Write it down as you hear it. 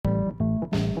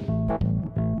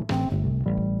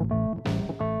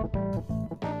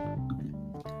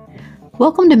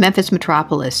Welcome to Memphis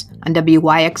Metropolis on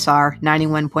WYXR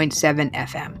 91.7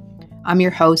 FM. I'm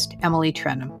your host, Emily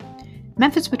Trenum.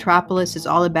 Memphis Metropolis is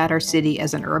all about our city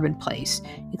as an urban place,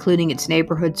 including its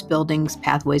neighborhoods, buildings,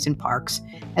 pathways, and parks,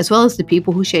 as well as the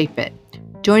people who shape it.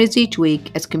 Join us each week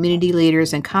as community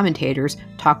leaders and commentators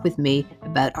talk with me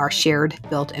about our shared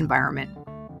built environment.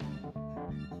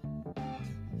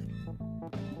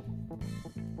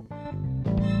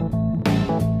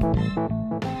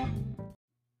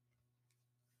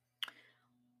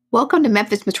 Welcome to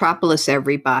Memphis Metropolis,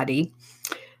 everybody.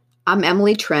 I'm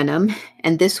Emily Trenum,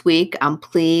 and this week I'm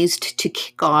pleased to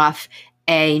kick off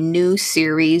a new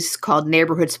series called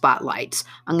Neighborhood Spotlights.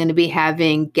 I'm going to be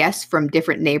having guests from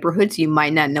different neighborhoods you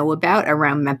might not know about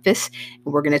around Memphis.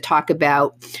 And we're going to talk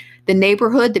about the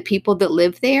neighborhood, the people that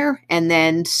live there, and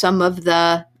then some of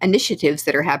the initiatives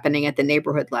that are happening at the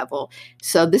neighborhood level.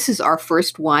 So this is our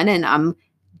first one, and I'm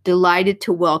delighted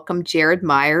to welcome Jared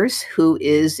Myers, who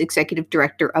is Executive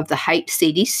Director of the Heights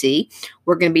CDC.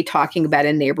 We're going to be talking about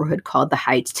a neighborhood called the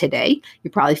Heights today.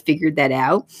 You probably figured that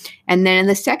out. And then in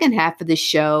the second half of the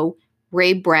show,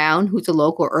 Ray Brown, who's a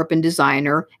local urban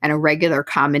designer and a regular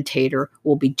commentator,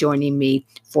 will be joining me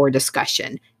for a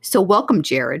discussion. So welcome,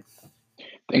 Jared.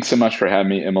 Thanks so much for having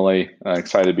me, Emily.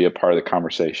 Excited to be a part of the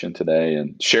conversation today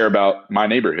and share about my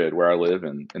neighborhood, where I live,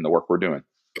 and the work we're doing.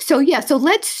 So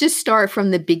let's just start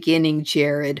from the beginning,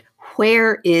 Jared.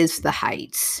 Where is the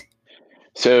Heights?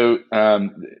 So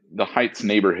the Heights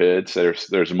neighborhoods,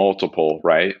 there's multiple,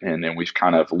 right? And then we've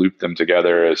kind of looped them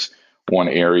together as one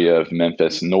area of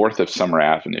Memphis north of Summer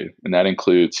Avenue. And that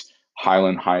includes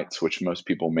Highland Heights, which most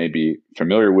people may be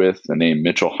familiar with, the name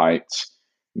Mitchell Heights,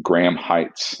 Graham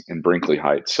Heights, and Brinkley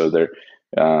Heights. So they're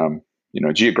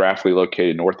geographically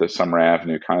located north of Summer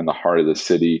Avenue, kind of in the heart of the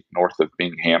city, north of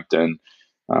Binghamton,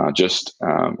 just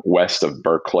west of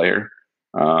Berkeley,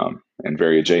 and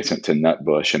very adjacent to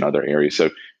Nutbush and other areas. So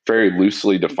very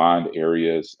loosely defined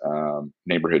areas,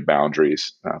 neighborhood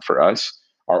boundaries for us.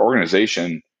 Our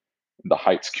organization, the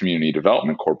Heights Community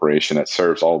Development Corporation, that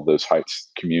serves all of those Heights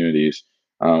communities,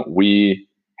 we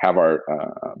have our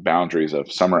boundaries of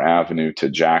Summer Avenue to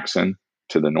Jackson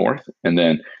to the north, and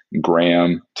then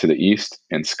Graham to the east,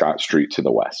 and Scott Street to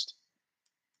the west.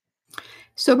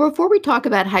 So before we talk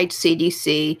about Heights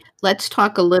CDC, let's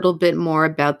talk a little bit more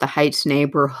about the Heights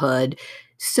neighborhood.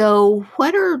 So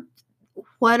what are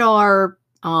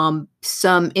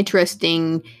some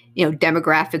interesting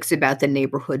demographics about the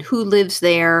neighborhood? Who lives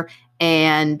there,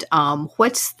 and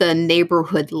what's the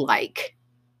neighborhood like?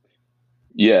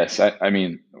 Yes, I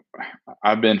mean,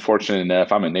 I've been fortunate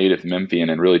enough. I'm a native Memphian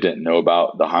and really didn't know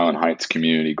about the Highland Heights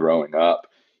community growing up.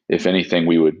 If anything,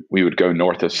 we would go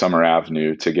north of Summer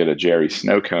Avenue to get a Jerry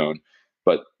snow cone,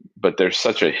 but there's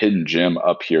such a hidden gem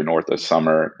up here north of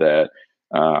Summer that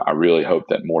I really hope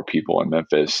that more people in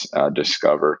Memphis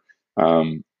discover.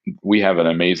 We have an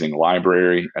amazing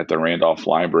library at the Randolph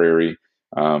Library.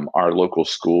 Our local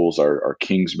schools are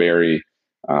Kingsbury,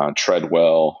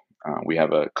 Treadwell. We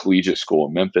have a collegiate school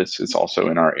in Memphis. It's also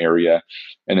in our area.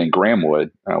 And then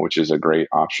Grahamwood, which is a great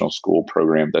optional school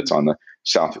program that's on the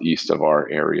southeast of our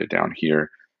area down here.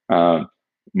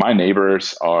 My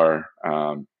neighbors are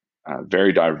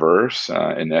very diverse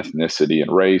in ethnicity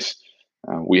and race.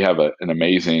 We have an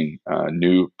amazing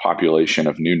new population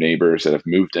of new neighbors that have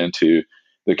moved into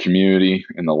the community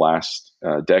in the last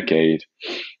decade,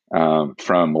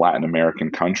 from Latin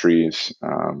American countries,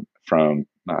 from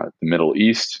the Middle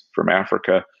East, from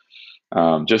Africa,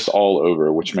 just all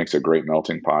over, which makes a great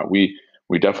melting pot.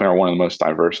 We definitely are one of the most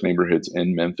diverse neighborhoods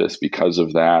in Memphis because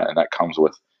of that, and that comes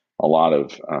with a lot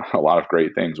of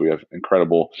great things. We have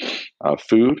incredible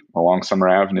food along Summer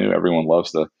Avenue. Everyone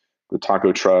loves the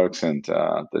taco trucks and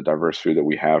the diverse food that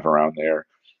we have around there.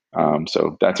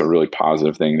 So that's a really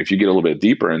positive thing. If you get a little bit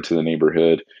deeper into the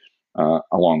neighborhood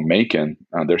along Macon,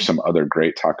 there's some other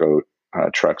great taco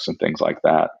trucks and things like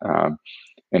that.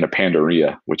 And a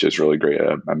Panderia, which is really great,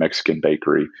 a Mexican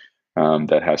bakery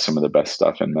that has some of the best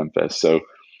stuff in Memphis. So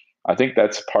I think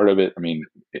that's part of it. I mean,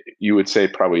 you would say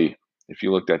probably if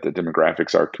you looked at the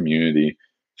demographics, our community,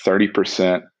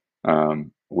 30%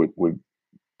 would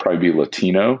probably be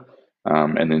Latino.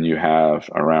 And then you have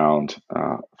around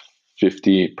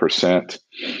 50%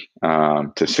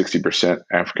 to 60%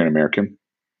 African American.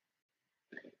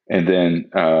 And then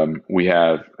we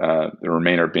have the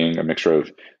remainder being a mixture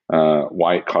of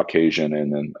white, Caucasian,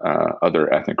 and then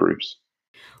other ethnic groups.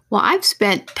 Well, I've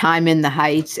spent time in the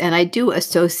Heights, and I do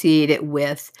associate it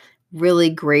with really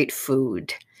great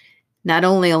food, not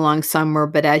only along Summer,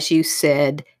 but as you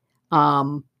said,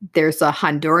 there's a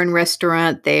Honduran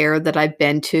restaurant there that I've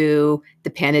been to, the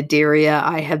Panaderia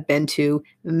I have been to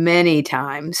many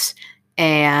times.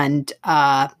 and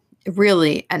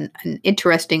really an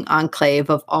interesting enclave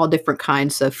of all different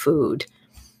kinds of food.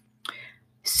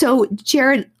 So,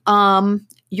 Jared,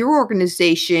 your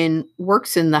organization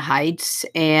works in the Heights,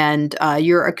 and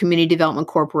you're a community development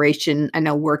corporation, I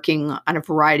know, working on a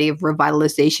variety of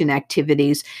revitalization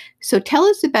activities. So, tell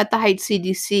us about the Heights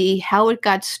CDC, how it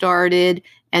got started,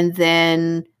 and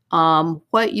then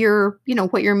what your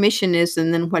mission is,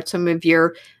 and then what some of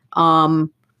your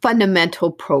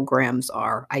fundamental programs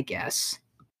are, I guess.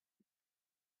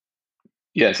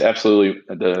 Yes, absolutely.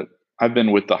 I've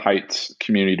been with the Heights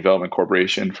Community Development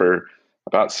Corporation for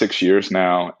about 6 years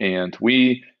now, and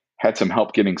we had some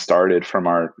help getting started from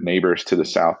our neighbors to the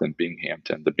south in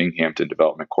Binghamton, the Binghamton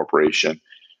Development Corporation,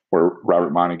 where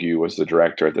Robert Montague was the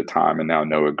director at the time, and now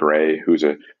Noah Gray, who's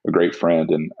a great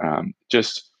friend and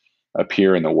just a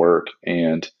peer in the work.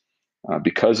 And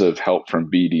because of help from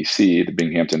BDC, the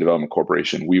Binghamton Development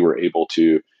Corporation, we were able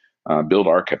to build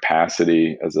our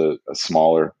capacity as a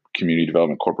smaller community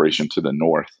development corporation to the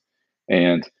north.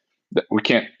 And we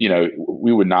can't,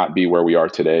 we would not be where we are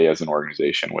today as an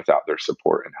organization without their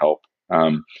support and help.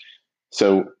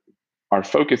 So our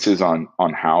focus is on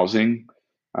housing,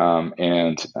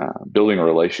 and building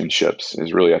relationships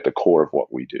is really at the core of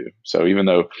what we do. So even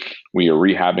though we are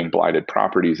rehabbing blighted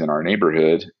properties in our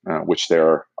neighborhood, which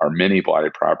there are many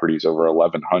blighted properties, over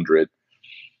 1,100,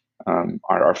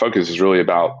 our focus is really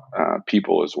about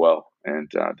people as well, and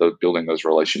building those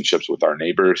relationships with our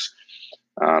neighbors,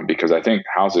 because I think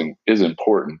housing is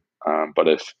important. But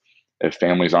if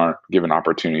families aren't given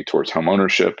opportunity towards home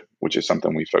ownership, which is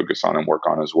something we focus on and work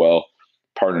on as well,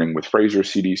 partnering with Fraser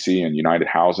CDC and United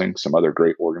Housing, some other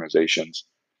great organizations,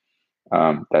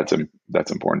 that's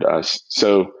important to us.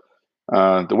 So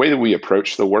the way that we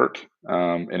approach the work, in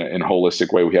a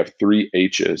holistic way, we have three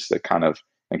H's that kind of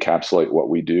encapsulate what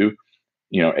we do.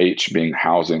 H being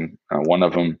housing, one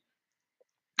of them,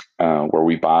 where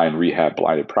we buy and rehab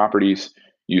blighted properties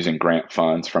using grant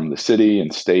funds from the city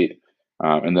and state,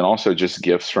 and then also just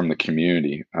gifts from the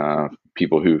community,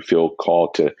 people who feel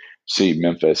called to see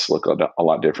Memphis look a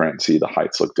lot different, see the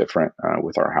Heights look different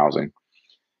with our housing.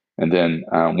 And then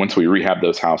once we rehab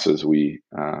those houses, we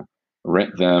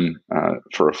rent them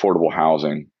for affordable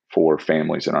housing for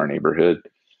families in our neighborhood.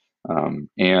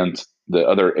 And the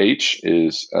other H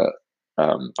is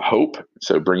hope.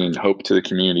 So bringing hope to the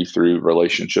community through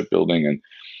relationship building and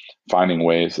finding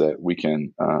ways that we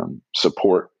can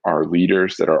support our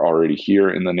leaders that are already here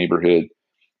in the neighborhood.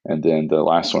 And then the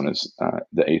last one is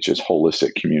the H is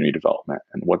holistic community development.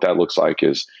 And what that looks like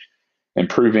is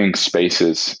improving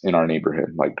spaces in our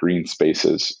neighborhood, like green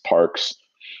spaces, parks,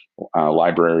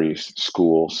 libraries,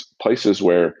 schools, places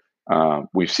where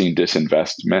we've seen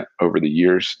disinvestment over the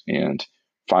years, and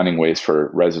finding ways for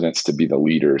residents to be the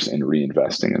leaders in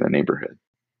reinvesting in the neighborhood.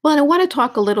 Well, and I want to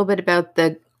talk a little bit about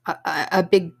a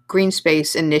big green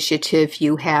space initiative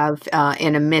you have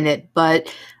in a minute.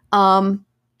 But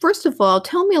first of all,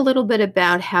 tell me a little bit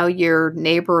about how your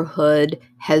neighborhood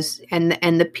has and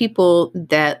the people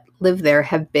that live there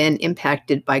have been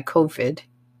impacted by COVID.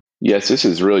 Yes, this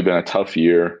has really been a tough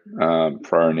year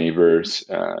for our neighbors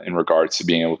in regards to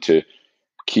being able to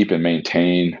keep and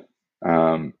maintain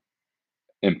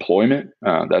employment.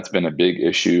 That's been a big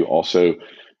issue. Also,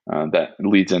 that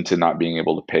leads into not being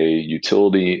able to pay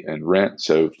utility and rent.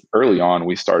 So early on,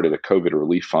 we started a COVID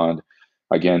relief fund,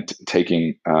 again,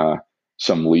 taking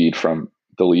some lead from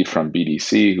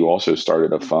BDC, who also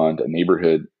started a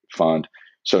neighborhood fund,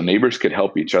 so neighbors could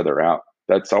help each other out.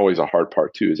 That's always a hard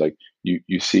part too. Is like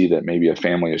you see that maybe a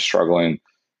family is struggling,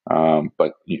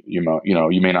 but you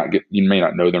may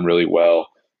not know them really well.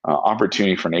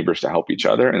 Opportunity for neighbors to help each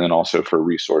other, and then also for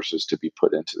resources to be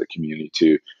put into the community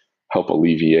to help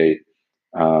alleviate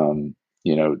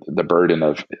the burden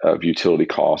of utility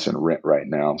costs and rent right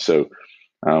now. So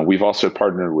we've also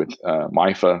partnered with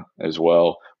MIFA as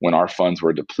well. When our funds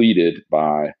were depleted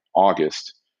by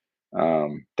August,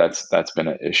 that's been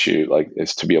an issue, like,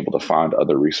 is to be able to find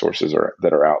other resources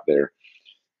that are out there.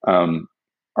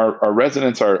 Our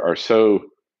residents are so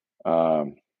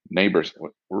neighbors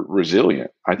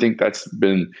resilient. I think that's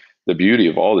been the beauty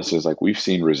of all this, is like we've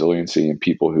seen resiliency in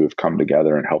people who have come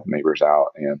together and helped neighbors out,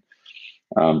 and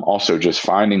also just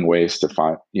finding ways to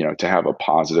have a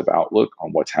positive outlook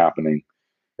on what's happening,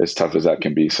 as tough as that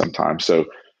can be sometimes. So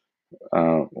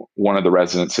one of the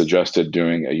residents suggested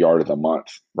doing a yard of the month,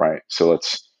 right? So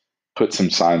let's put some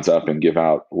signs up and give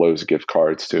out Lowe's gift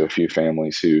cards to a few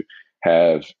families who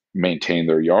have maintained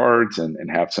their yards and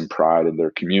have some pride in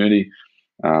their community.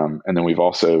 And then we've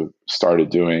also started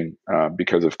doing,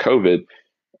 because of COVID,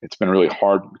 it's been really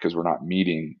hard because we're not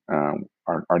meeting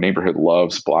our neighborhood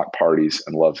loves block parties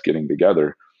and loves getting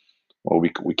together. Well,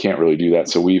 we can't really do that.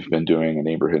 So we've been doing a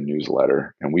neighborhood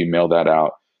newsletter, and we mail that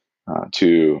out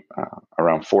to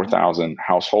around 4,000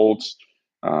 households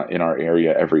in our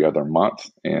area every other month.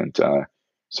 And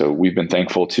so we've been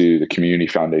thankful to the Community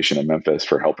Foundation of Memphis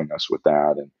for helping us with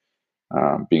that and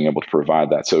being able to provide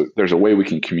that. So there's a way we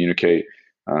can communicate.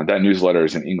 That newsletter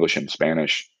is in English and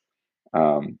Spanish.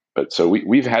 But so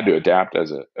we've had to adapt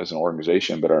as an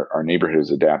organization, but our neighborhood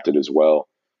has adapted as well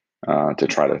to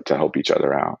try to help each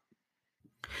other out.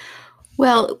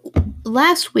 Well,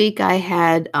 last week I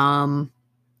had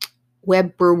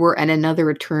Webb Brewer and another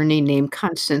attorney named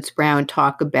Constance Brown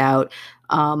talk about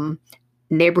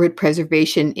Neighborhood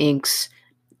Preservation Inc.'s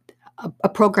a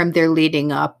program they're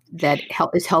leading up that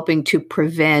is helping to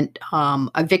prevent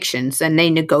evictions, and they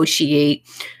negotiate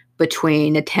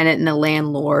between a tenant and a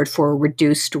landlord for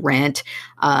reduced rent.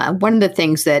 One of the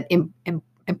things that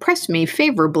impressed me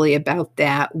favorably about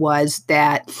that was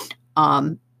that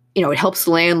it helps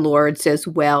landlords as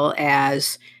well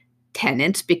as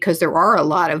tenants, because there are a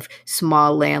lot of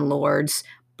small landlords,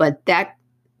 but that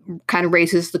kind of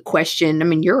raises the question. I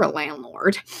mean, you're a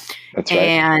landlord. That's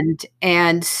right.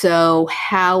 And so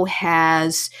how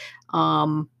has,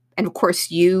 and of course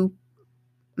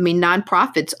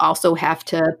nonprofits also have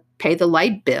to pay the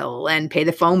light bill and pay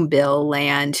the phone bill.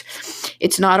 And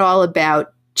it's not all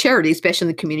about charity, especially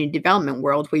in the community development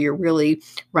world, where you're really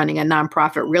running a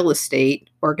nonprofit real estate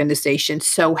organization.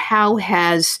 So how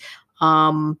has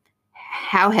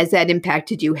that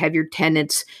impacted you? Have your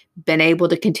tenants been able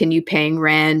to continue paying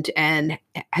rent, and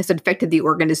has it affected the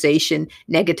organization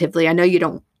negatively? I know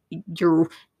you're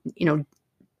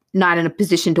not in a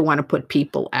position to want to put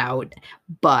people out,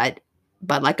 but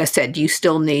like I said, you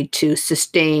still need to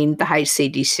sustain the Heights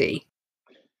CDC.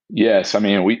 Yes, I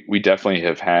mean we definitely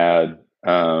have had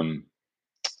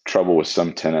trouble with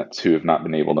some tenants who have not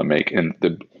been able to make. And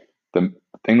the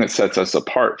thing that sets us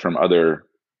apart from other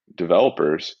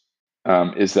developers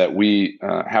is that we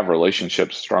have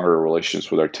stronger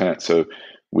relationships with our tenants. So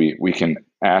we can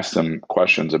ask them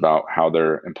questions about how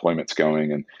their employment's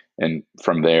going, and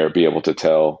from there be able to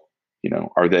tell,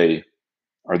 are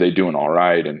they doing all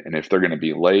right, and if they're going to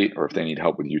be late or if they need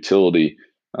help with utility,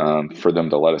 for them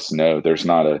to let us know. There's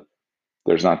not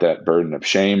that burden of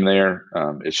shame there.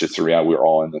 It's just a reality. We're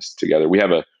all in this together. We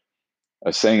have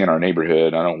a saying in our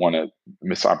neighborhood. I don't want to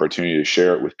miss opportunity to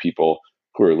share it with people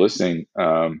who are listening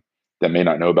that may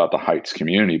not know about the Heights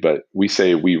community, but we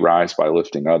say we rise by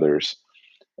lifting others,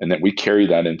 and that we carry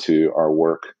that into our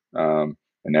work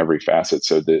in every facet.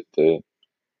 So that the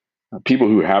people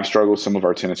who have struggled, some of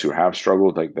our tenants who have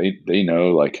struggled, like they know,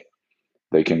 like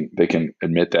they can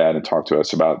admit that and talk to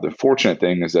us about. The fortunate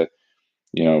thing is that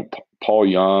Paul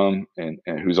Young, and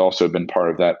who's also been part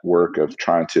of that work of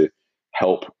trying to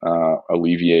help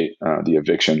alleviate the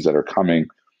evictions that are coming.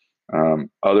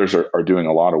 Others are doing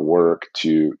a lot of work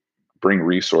to bring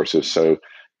resources. So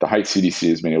the Heights CDC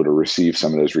has been able to receive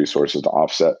some of those resources to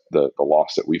offset the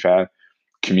loss that we've had.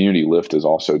 Community Lift has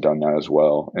also done that as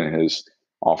well, and has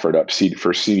offered up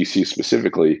for CDC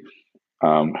specifically,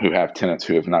 who have tenants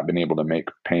who have not been able to make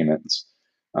payments,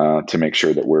 to make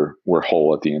sure that we're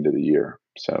whole at the end of the year.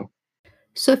 So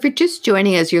if you're just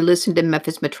joining us, you're listening to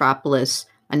Memphis Metropolis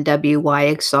on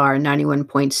WYXR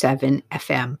 91.7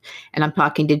 FM. And I'm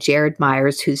talking to Jared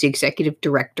Myers, who's the executive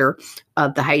director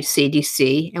of the Heights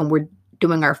CDC. And we're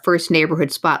doing our first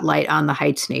neighborhood spotlight on the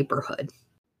Heights neighborhood.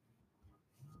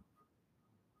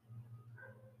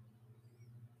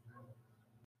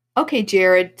 Okay,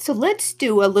 Jared, so let's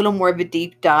do a little more of a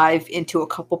deep dive into a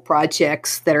couple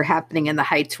projects that are happening in the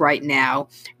Heights right now.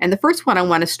 And the first one I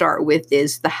want to start with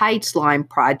is the Heights Line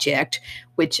project,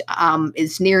 which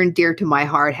is near and dear to my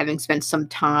heart, having spent some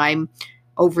time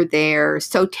over there.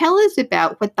 So tell us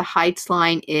about what the Heights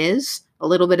Line is, a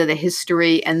little bit of the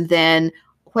history, and then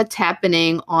what's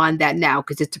happening on that now,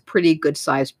 because it's a pretty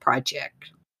good-sized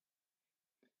project.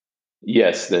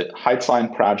 Yes, the Heights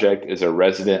Line project is a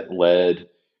resident-led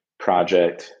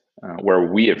project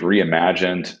where we have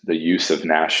reimagined the use of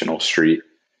National Street.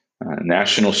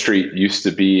 National Street used to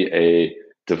be a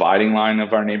dividing line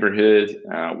of our neighborhood,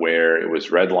 where it was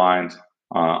redlined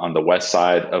on the west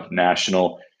side of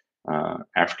National.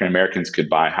 African Americans could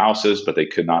buy houses, but they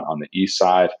could not on the east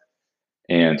side.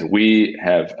 And we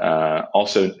have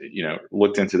also,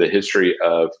 looked into the history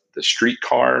of the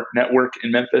streetcar network in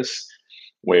Memphis,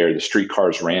 where the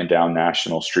streetcars ran down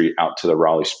National Street out to the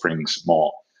Raleigh Springs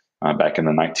Mall back in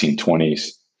the 1920s.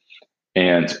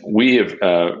 And we have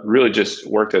really just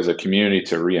worked as a community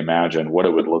to reimagine what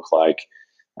it would look like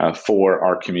for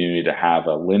our community to have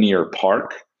a linear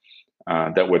park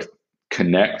that would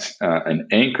connect an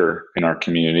anchor in our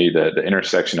community, the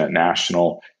intersection at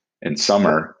National and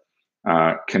Summer,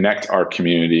 connect our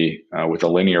community with a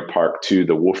linear park to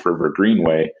the Wolf River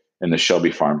Greenway and the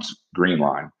Shelby Farms Green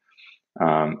Line.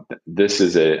 This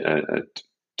is a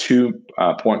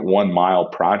 2.1 mile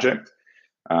project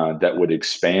that would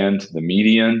expand the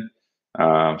median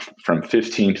from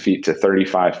 15 feet to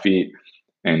 35 feet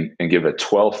and give a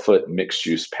 12-foot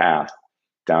mixed-use path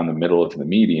down the middle of the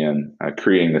median,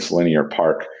 creating this linear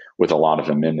park with a lot of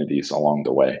amenities along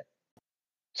the way.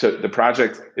 So the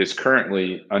project is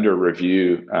currently under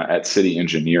review at City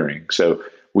Engineering. So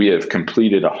we have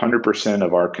completed 100%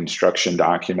 of our construction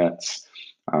documents.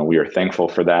 We are thankful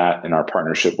for that in our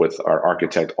partnership with our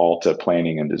architect, Alta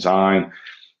Planning and Design.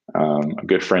 A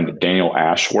good friend, Daniel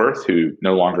Ashworth, who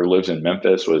no longer lives in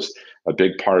Memphis, was a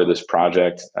big part of this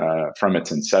project from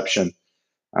its inception.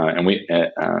 And we,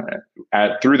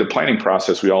 through the planning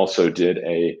process, we also did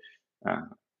a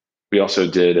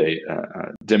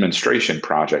demonstration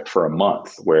project for a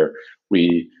month where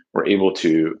we were able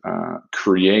to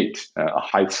create a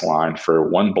heights line for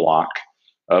one block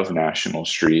of National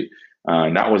Street.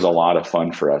 And that was a lot of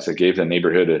fun for us. It gave the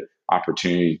neighborhood an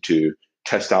opportunity to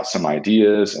test out some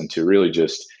ideas and to really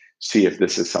just see if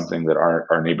this is something that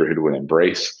our neighborhood would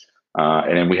embrace.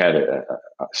 And then we had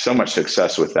so much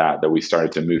success with that we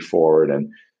started to move forward.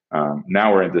 And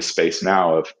now we're in this space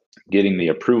now of getting the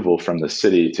approval from the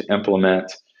city to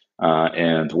implement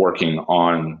and working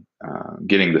on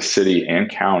getting the city and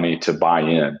county to buy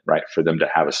in, right, for them to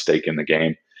have a stake in the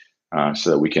game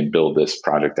so that we can build this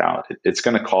project out. It's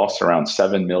going to cost around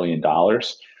 $7 million.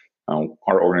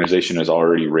 Our organization has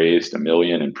already raised $1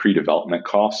 million in pre-development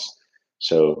costs.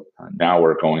 So now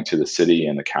we're going to the city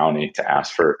and the county to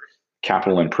ask for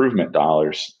capital improvement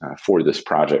dollars for this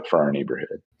project for our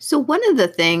neighborhood. So one of the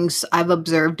things I've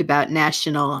observed about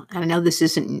National, and I know this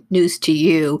isn't news to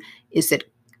you, is that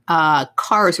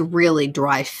cars really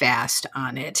drive fast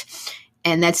on it.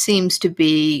 And that seems to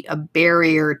be a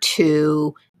barrier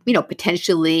to,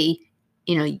 potentially,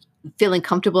 feeling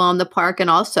comfortable on the park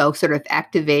and also sort of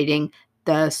activating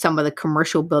some of the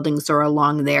commercial buildings that are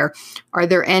along there. Are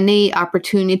there any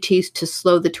opportunities to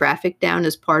slow the traffic down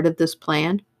as part of this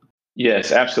plan?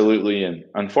 Yes, absolutely. And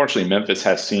unfortunately, Memphis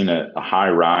has seen a high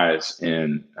rise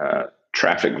in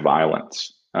traffic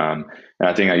violence. And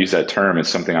I think I use that term as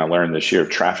something I learned this year,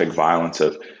 traffic violence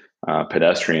of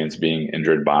pedestrians being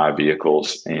injured by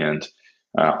vehicles. And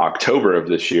October of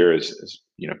this year is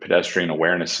Pedestrian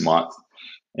Awareness Month.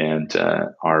 And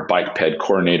our bike ped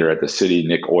coordinator at the city,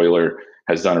 Nick Euler,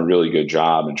 has done a really good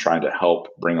job in trying to help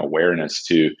bring awareness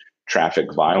to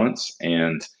traffic violence.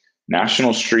 And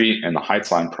National Street and the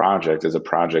Heights Line project is a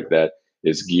project that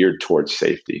is geared towards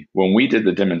safety. When we did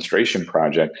the demonstration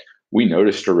project, we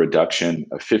noticed a reduction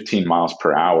of 15 miles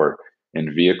per hour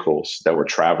in vehicles that were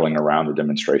traveling around the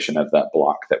demonstration of that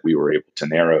block that we were able to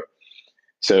narrow.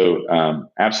 So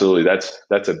absolutely,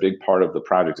 that's a big part of the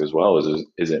project as well,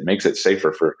 is it makes it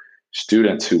safer for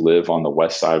students who live on the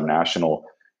west side of National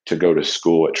to go to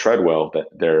school at Treadwell, that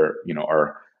there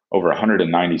are over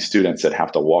 190 students that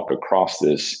have to walk across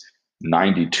this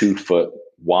 92-foot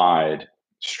wide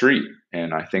street.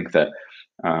 And I think that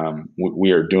we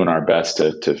are doing our best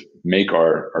to make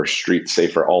our streets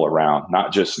safer all around,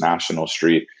 not just National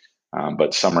Street,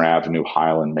 but Summer Avenue,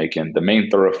 Highland, Macon, the main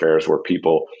thoroughfares where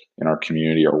people in our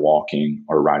community are walking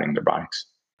or riding their bikes.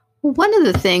 Well, one of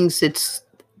the things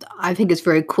I think is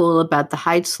very cool about the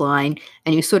Heights Line,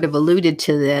 and you sort of alluded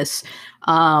to this,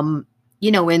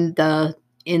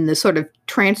 in the sort of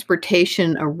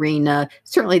transportation arena,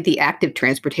 certainly the active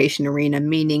transportation arena,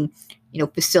 meaning,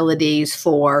 facilities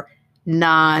for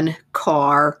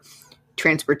non-car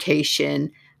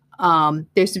transportation,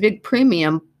 there's a big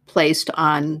premium placed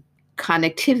on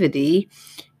connectivity.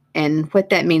 And what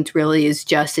that means really is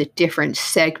just at different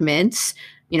segments,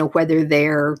 whether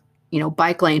they're,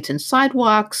 bike lanes and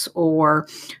sidewalks or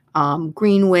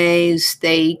greenways,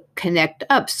 they connect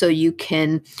up so you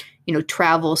can,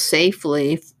 travel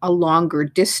safely a longer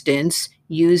distance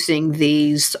using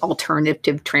these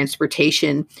alternative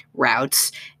transportation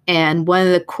routes. And one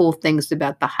of the cool things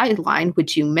about the Heights Line,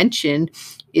 which you mentioned,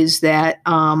 is that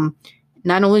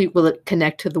not only will it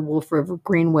connect to the Wolf River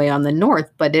Greenway on the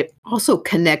north, but it also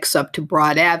connects up to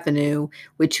Broad Avenue,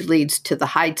 which leads to the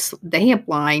Hamp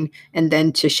Line, and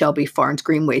then to Shelby Farms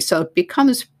Greenway. So it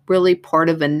becomes really part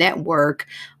of a network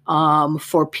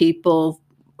for people,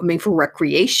 for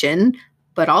recreation,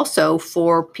 but also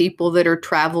for people that are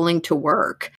traveling to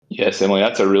work. Yes, Emily,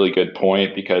 that's a really good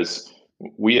point, because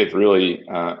we have really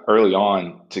early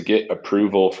on to get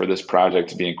approval for this project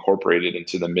to be incorporated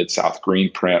into the Mid-South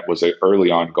Green Print was an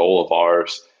early on goal of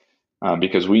ours.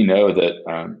 because we know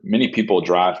that many people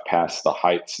drive past the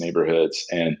Heights neighborhoods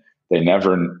and they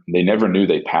never knew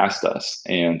they passed us.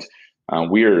 And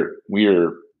we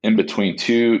are in between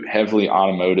two heavily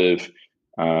automotive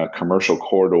commercial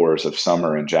corridors of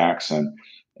Summer and Jackson,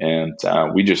 and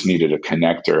we just needed a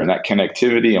connector. And that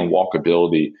connectivity and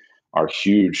walkability are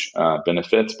huge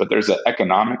benefits. But there's an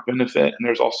economic benefit, and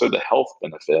there's also the health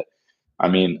benefit. I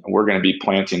mean, we're going to be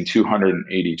planting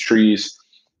 280 trees.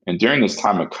 And during this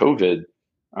time of COVID,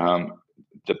 um,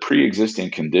 the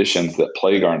pre-existing conditions that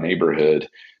plague our neighborhood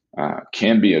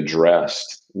can be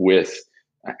addressed with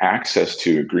access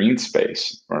to a green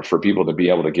space, or for people to be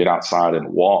able to get outside and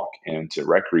walk and to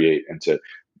recreate and to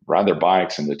ride their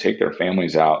bikes and to take their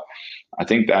families out. I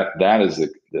think that is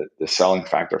the selling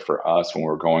factor for us when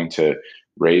we're going to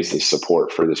raise the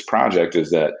support for this project,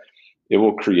 is that it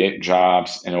will create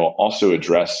jobs, and it will also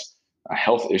address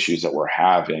health issues that we're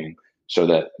having, so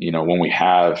that, when we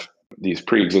have these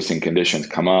pre-existing conditions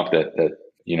come up, that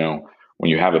when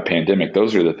you have a pandemic,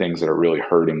 those are the things that are really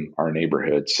hurting our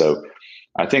neighborhood. So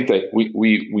I think that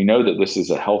we know that this is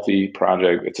a healthy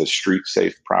project, it's a street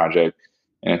safe project,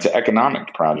 and it's an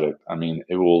economic project. I mean,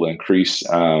 it will increase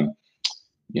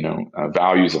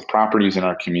values of properties in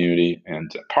our community.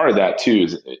 And part of that too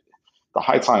is the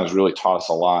Heights line has really taught us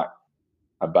a lot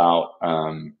about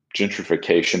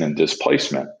gentrification and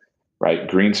displacement, right?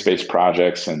 Green space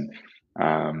projects and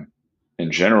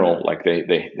in general, like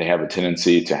they have a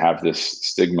tendency to have this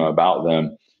stigma about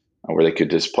them where they could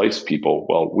displace people.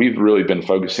 Well, we've really been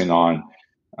focusing on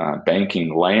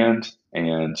banking land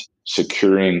and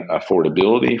securing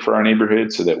affordability for our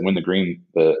neighborhood, so that when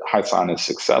the Heights line is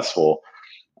successful,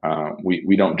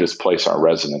 we don't displace our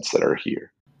residents that are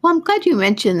here. Well, I'm glad you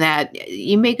mentioned that.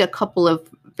 You make a couple of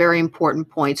very important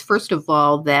points. First of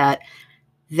all, that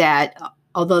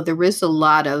although there is a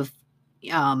lot of,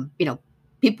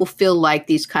 people feel like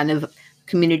these kind of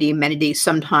community amenities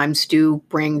sometimes do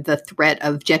bring the threat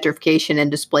of gentrification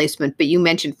and displacement. But you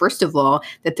mentioned, first of all,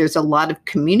 that there's a lot of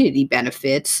community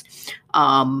benefits,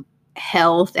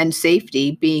 health and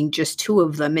safety being just two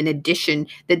of them, in addition,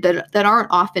 that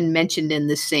aren't often mentioned in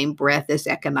the same breath as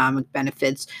economic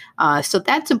benefits. So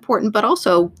that's important, but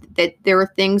also that there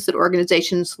are things that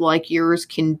organizations like yours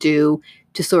can do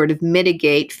to sort of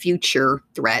mitigate future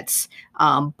threats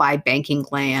by banking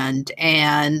land.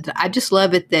 And I just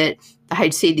love it that the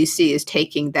Heights CDC is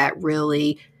taking that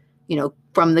really,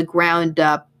 from the ground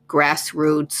up,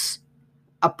 grassroots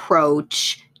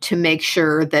approach to make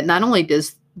sure that not only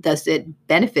does it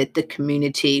benefit the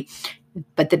community,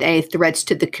 but that any threats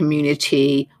to the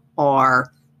community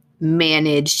are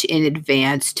managed in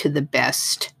advance to the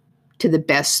best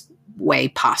way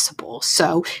possible.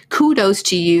 So kudos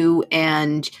to you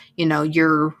and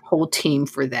your whole team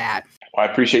for that. Well,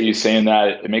 I appreciate you saying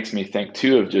that. It makes me think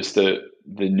too of just the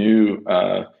new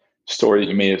story that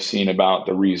you may have seen about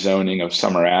the rezoning of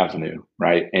Summer Avenue,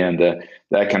 right? And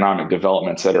the economic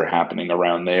developments that are happening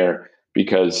around there.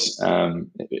 Because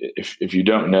if you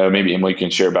don't know, maybe Emily can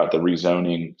share about the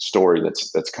rezoning story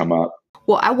that's come up.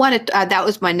 Well, I wanted that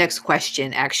was my next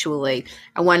question. Actually,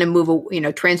 I want to move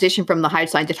transition from the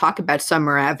Heights line to talk about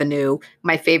Summer Avenue,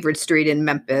 my favorite street in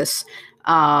Memphis,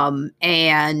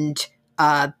 and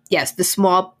yes, the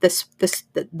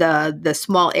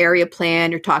small area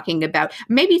plan you're talking about.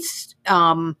 Maybe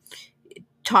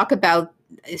talk about.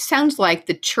 It sounds like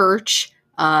the church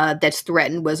that's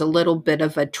threatened was a little bit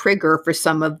of a trigger for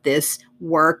some of this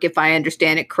work, if I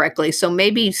understand it correctly. So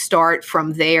maybe start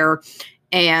from there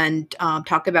and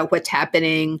talk about what's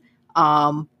happening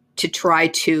to try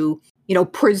to,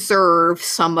 preserve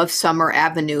some of Summer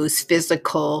Avenue's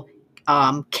physical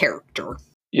character.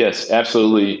 Yes,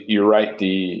 absolutely. You're right.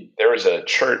 There was a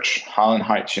church, Highland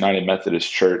Heights United Methodist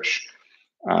Church,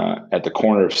 at the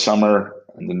corner of Summer,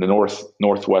 and then the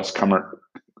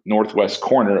northwest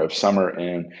corner of Summer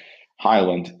and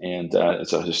Highland. And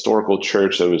it's a historical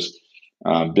church that was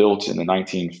built in the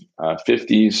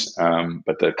 1950s,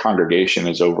 but the congregation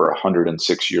is over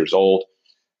 106 years old.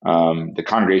 The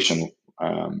congregation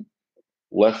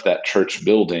left that church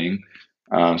building,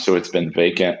 so it's been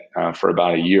vacant for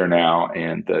about a year now,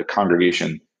 and the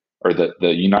congregation, or the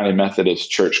United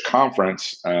Methodist Church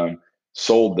Conference,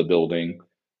 sold the building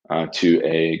to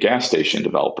a gas station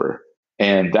developer.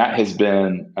 And that has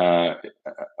been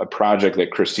a project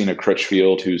that Christina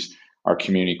Crutchfield, who's our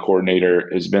community coordinator,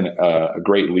 has been a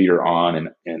great leader on,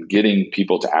 and getting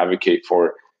people to advocate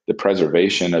for the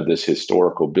preservation of this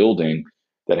historical building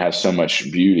that has so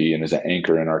much beauty and is an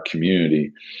anchor in our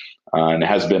community. And it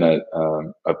has been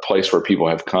a place where people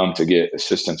have come to get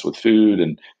assistance with food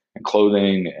and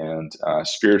clothing and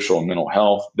spiritual and mental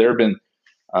health. There have been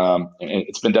And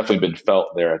it's been definitely been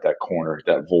felt there at that corner,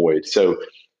 that void. So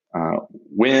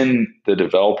when the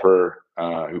developer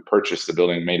who purchased the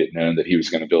building made it known that he was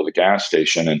going to build a gas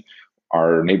station, and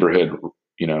our neighborhood,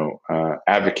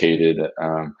 advocated,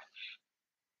 that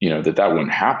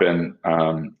wouldn't happen.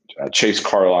 Chase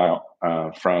Carlisle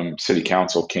from City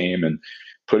Council came and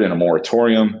put in a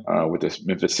moratorium with the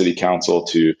Memphis City Council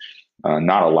to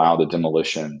not allow the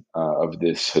demolition of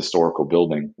this historical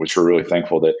building, which we're really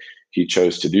thankful that he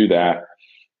chose to do that.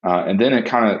 And then it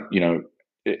kind of,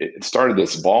 it started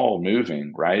this ball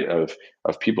moving, right, of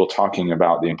people talking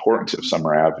about the importance of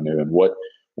Summer Avenue and what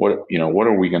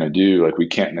are we going to do? Like, we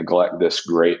can't neglect this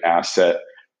great asset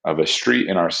of a street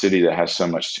in our city that has so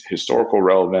much historical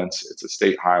relevance. It's a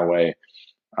state highway.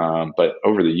 But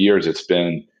over the years, it's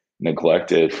been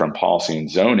neglected from policy and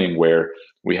zoning, where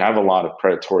we have a lot of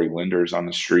predatory lenders on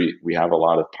the street. We have a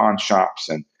lot of pawn shops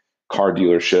and car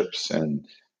dealerships and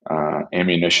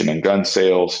ammunition and gun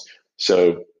sales.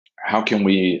 So how can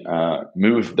we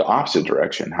move the opposite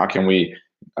direction? How can we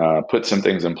put some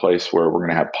things in place where we're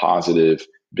going to have positive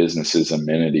businesses,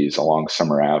 amenities along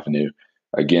Summer Avenue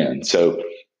again? So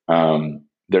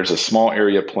there's a small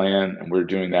area plan, and we're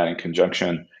doing that in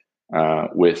conjunction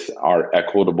with our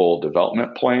equitable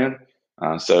development plan.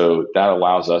 So that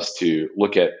allows us to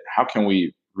look at how can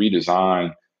we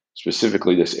redesign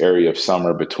specifically this area of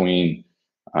Summer between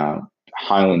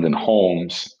Highland and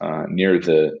Holmes, near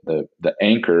the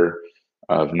anchor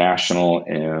of National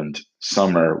and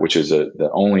Summer, which is the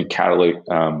only catalytic,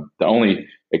 the only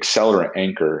accelerant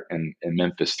anchor in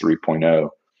Memphis 3.0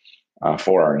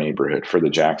 for our neighborhood, for the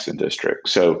Jackson district.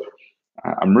 So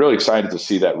I'm really excited to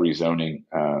see that rezoning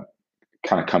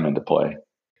kind of come into play.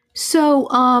 So,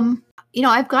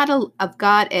 I've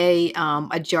got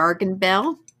a jargon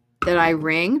bell that I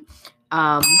ring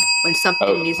when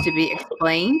something needs to be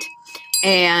explained.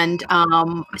 And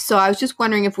so I was just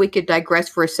wondering if we could digress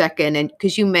for a second, and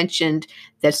because you mentioned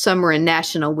that Summer and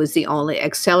National was the only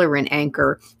accelerant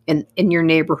anchor in your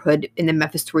neighborhood in the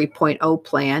Memphis 3.0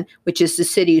 plan, which is the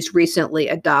city's recently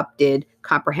adopted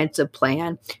comprehensive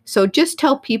plan. So just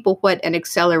tell people what an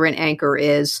accelerant anchor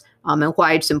is, and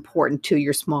why it's important to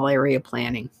your small area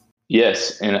planning.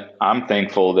 Yes, and I'm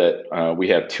thankful that we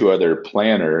have two other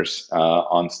planners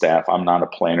on staff. I'm not a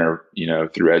planner,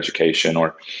 through education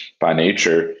or by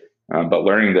nature, but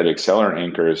learning that accelerant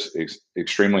anchor is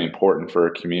extremely important for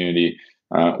a community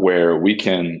where we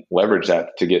can leverage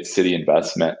that to get city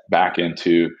investment back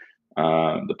into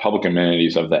the public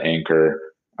amenities of the anchor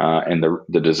and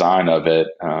the design of it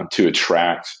to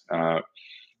attract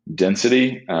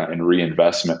density and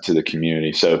reinvestment to the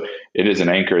community. So it is an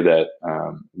anchor that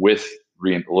with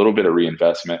a little bit of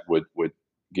reinvestment would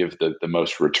give the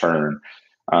most return.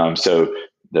 So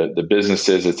the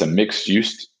businesses, it's a mixed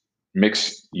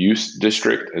use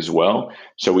district as well.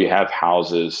 So we have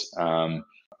houses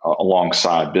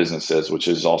alongside businesses, which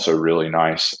is also really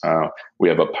nice. We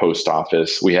have a post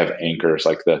office. We have anchors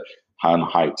like the Highland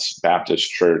Heights Baptist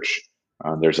Church.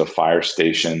 There's a fire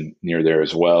station near there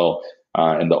as well.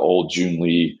 And the old June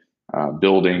Lee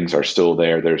buildings are still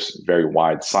there. There's very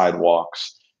wide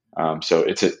sidewalks. So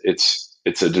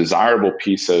it's a desirable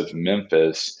piece of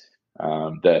Memphis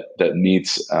that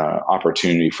needs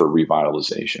opportunity for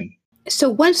revitalization. So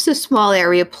once the small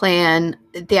area plan,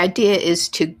 the idea is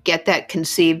to get that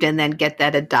conceived and then get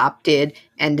that adopted,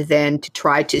 and then to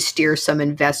try to steer some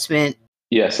investment.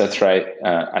 Yes, that's right.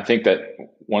 I think that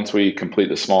once we complete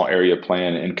the small area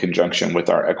plan in conjunction with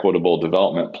our equitable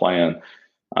development plan,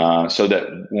 so that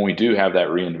when we do have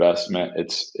that reinvestment,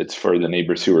 it's for the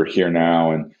neighbors who are here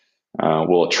now, and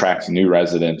will attract new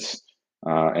residents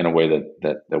in a way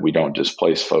that we don't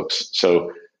displace folks.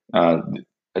 So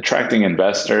attracting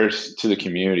investors to the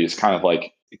community is kind of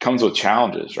like, it comes with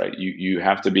challenges, right? You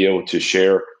have to be able to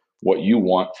share what you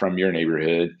want from your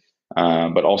neighborhood,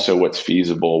 but also what's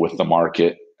feasible with the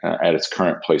market at its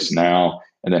current place now,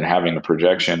 and then having a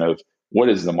projection of what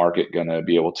is the market going to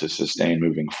be able to sustain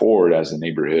moving forward as the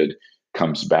neighborhood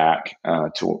comes back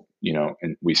to,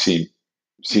 and we see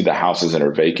the houses that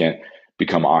are vacant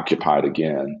become occupied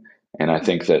again. And I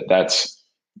think that's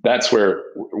where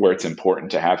it's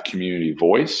important to have community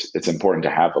voice. It's important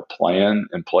to have a plan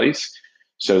in place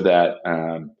so that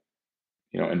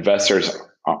investors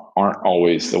aren't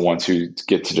always the ones who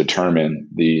get to determine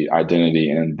the identity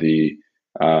and the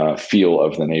feel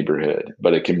of the neighborhood,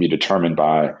 but it can be determined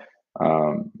by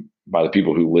the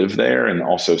people who live there, and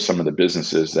also some of the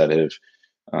businesses that have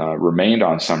remained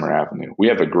on Summer Avenue. We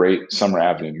have a great Summer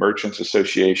Avenue Merchants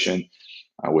Association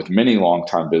with many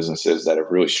longtime businesses that have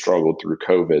really struggled through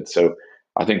COVID. So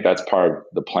I think that's part of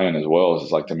the plan as well,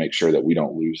 is like to make sure that we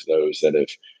don't lose those that have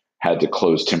had to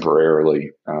close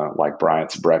temporarily, like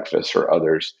Bryant's Breakfast or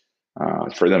others,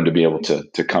 for them to be able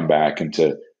to come back and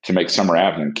to make Summer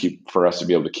Avenue for us to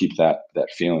be able to keep that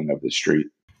feeling of the street.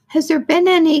 Has there been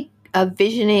any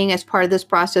visioning as part of this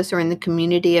process or in the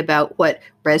community about what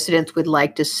residents would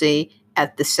like to see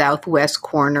at the southwest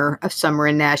corner of Summer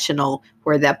and National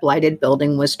where that blighted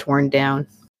building was torn down?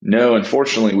 No,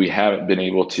 unfortunately, we haven't been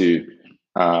able to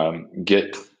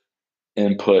get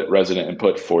resident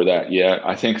input for that yet.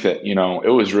 I think that, it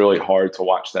was really hard to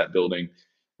watch that building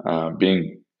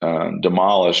being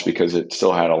demolished because it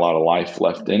still had a lot of life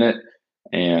left in it.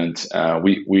 And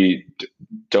we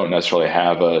don't necessarily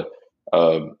have a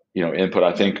input.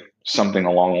 I think something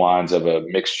along the lines of a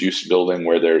mixed use building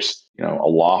where there's, a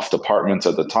loft apartments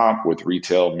at the top with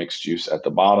retail mixed use at the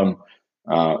bottom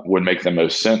would make the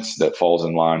most sense. That falls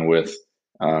in line with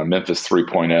Memphis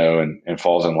 3.0 and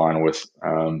falls in line with,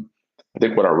 I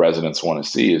think what our residents want to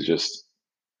see is just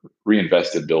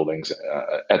reinvested buildings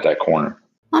at that corner.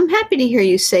 I'm happy to hear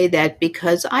you say that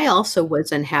because I also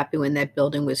was unhappy when that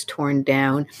building was torn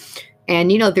down.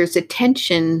 And, there's a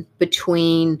tension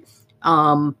between,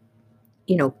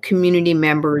 community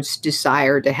members'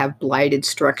 desire to have blighted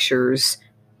structures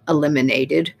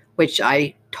eliminated, which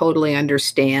I totally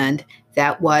understand.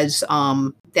 That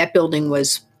building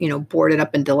was, boarded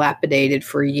up and dilapidated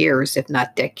for years, if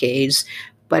not decades.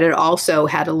 But it also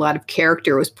had a lot of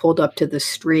character. It was pulled up to the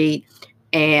street.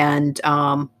 And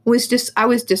I was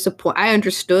disappointed. I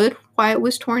understood why it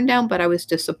was torn down, but I was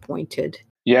disappointed.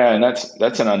 Yeah, and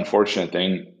that's an unfortunate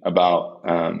thing about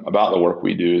the work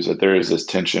we do is that there is this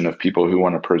tension of people who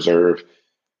want to preserve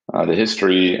the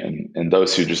history and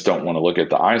those who just don't want to look at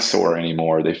the eyesore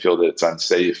anymore. They feel that it's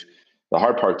unsafe. The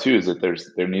hard part too is that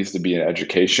there needs to be an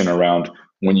education around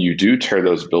when you do tear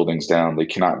those buildings down, they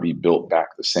cannot be built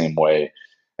back the same way.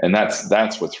 And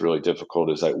that's what's really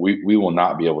difficult is that we will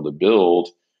not be able to build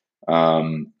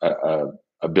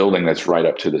a building that's right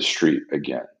up to the street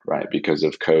again, right? Because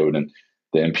of code and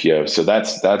the MPO. So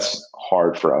that's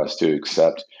hard for us to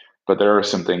accept. But there are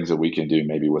some things that we can do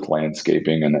maybe with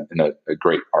landscaping and a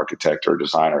great architect or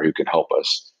designer who can help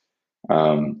us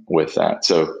with that.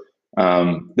 So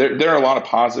there are a lot of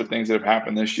positive things that have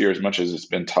happened this year, as much as it's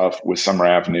been tough with Summer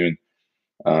Avenue.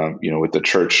 With the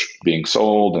church being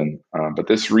sold, but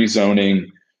this rezoning,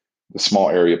 the small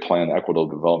area plan, the equitable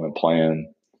development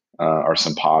plan, are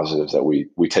some positives that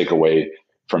we take away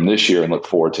from this year and look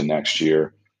forward to next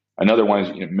year. Another one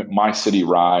is My City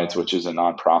Rides, which is a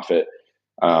nonprofit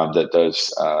that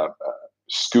does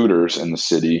scooters in the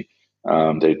city.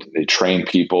 They train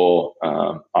people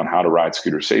on how to ride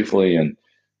scooters safely, and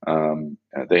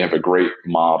they have a great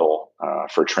model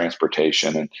for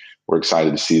transportation, and we're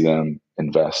excited to see them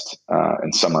invest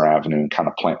in Summer Avenue and kind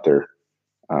of plant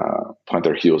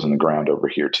their heels in the ground over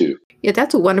here too. Yeah,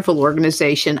 that's a wonderful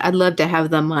organization. I'd love to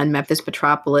have them on Memphis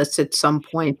Metropolis at some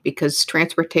point because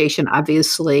transportation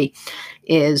obviously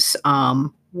is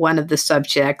one of the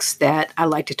subjects that I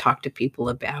like to talk to people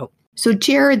about. So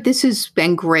Jared, this has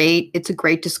been great. It's a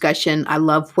great discussion. I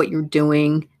love what you're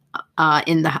doing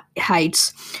in the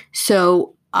Heights.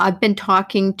 So I've been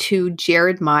talking to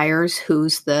Jared Myers,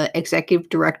 who's the executive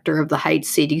director of the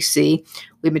Heights CDC.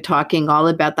 We've been talking all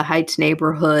about the Heights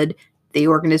neighborhood, the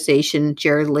organization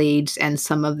Jared leads, and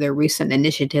some of their recent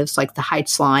initiatives like the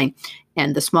Heights Line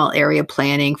and the small area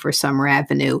planning for Summer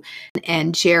Avenue.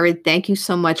 And Jared, thank you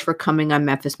so much for coming on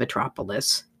Memphis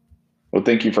Metropolis. Well,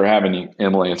 thank you for having me,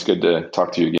 Emily. It's good to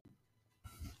talk to you again.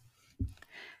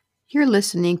 You're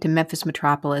listening to Memphis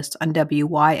Metropolis on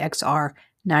WYXR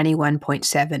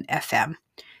 91.7 FM.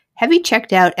 Have you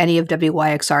checked out any of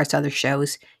WYXR's other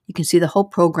shows? You can see the whole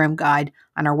program guide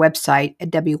on our website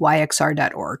at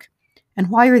wyxr.org. And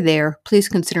while you're there, please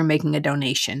consider making a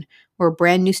donation. We're a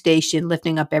brand new station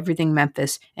lifting up everything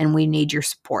Memphis, and we need your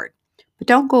support. But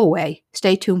don't go away.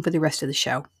 Stay tuned for the rest of the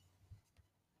show.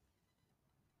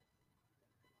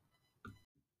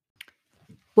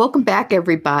 Welcome back,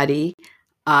 everybody.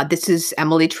 This is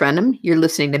Emily Trenum. You're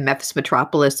listening to Memphis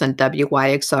Metropolis on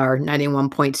WYXR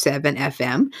 91.7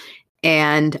 FM.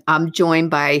 And I'm joined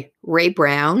by Ray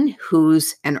Brown,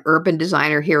 who's an urban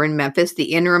designer here in Memphis,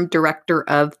 the interim director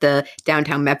of the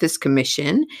Downtown Memphis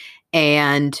Commission,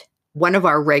 and one of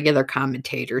our regular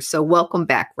commentators. So welcome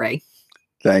back, Ray.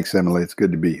 Thanks, Emily. It's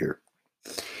good to be here.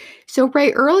 So,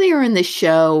 Ray, earlier in the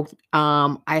show,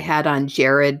 I had on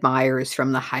Jared Myers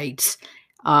from the Heights.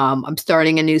 I'm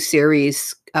starting a new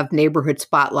series of neighborhood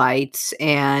spotlights.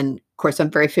 And of course,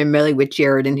 I'm very familiar with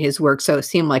Jared and his work, so it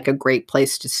seemed like a great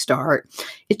place to start.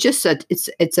 It's just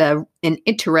an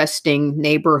interesting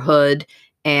neighborhood.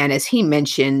 And as he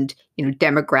mentioned,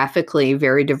 demographically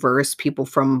very diverse, people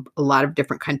from a lot of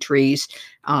different countries,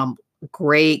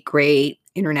 great, great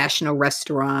international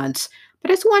restaurants.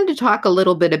 But I just wanted to talk a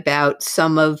little bit about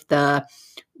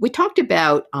we talked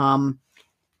about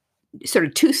sort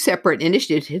of two separate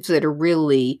initiatives that are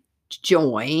really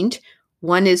joined.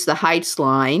 One is the Heights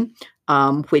Line,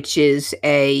 which is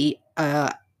an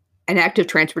active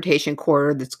transportation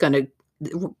corridor that's going to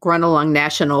run along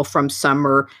National from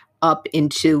Summer up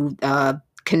into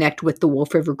connect with the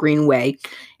Wolf River Greenway.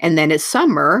 And then at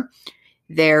Summer,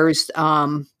 they're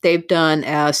doing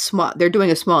a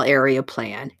small area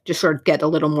plan, just sort of get a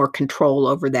little more control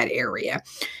over that area.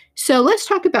 So let's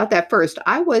talk about that first.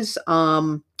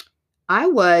 The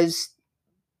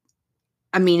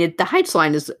Heights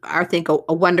Line is, I think,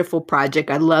 a wonderful project.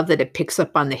 I love that it picks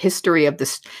up on the history of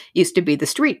this. Used to be the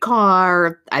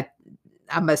streetcar.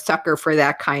 I'm a sucker for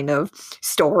that kind of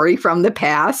story from the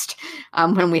past,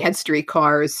 when we had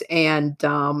streetcars. But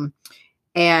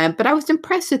I was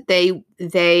impressed that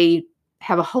they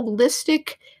have a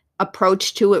holistic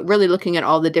approach to it, really looking at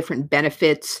all the different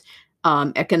benefits,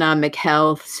 economic,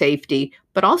 health, safety,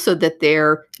 but also that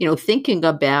they're thinking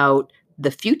about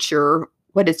the future,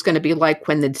 what it's going to be like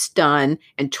when it's done,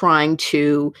 and trying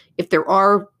to, if there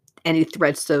are any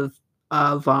threats of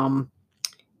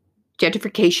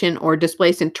gentrification or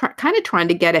displacement, kind of trying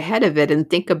to get ahead of it and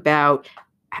think about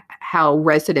how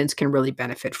residents can really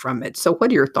benefit from it. So what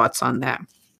are your thoughts on that?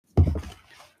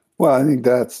 Well, I think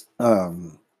that's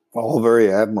all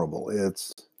very admirable.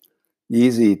 It's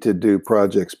easy to do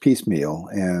projects piecemeal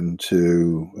and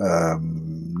to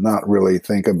not really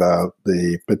think about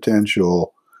the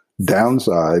potential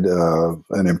downside of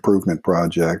an improvement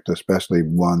project, especially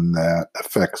one that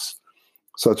affects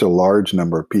such a large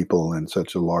number of people in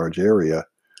such a large area.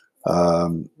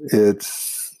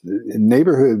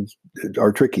 Neighborhoods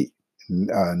are tricky,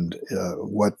 and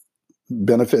what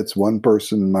benefits one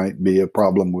person might be a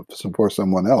problem for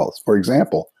someone else. For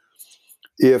example,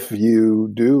 if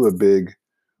you do a big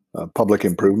public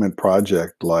improvement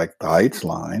project like the Heights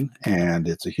Line, and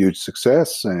it's a huge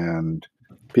success, and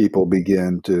people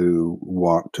begin to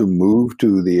want to move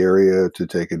to the area to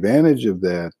take advantage of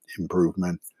that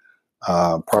improvement,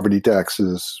 property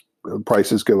taxes,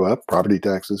 prices go up, property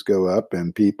taxes go up,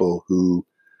 and people who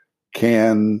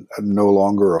can no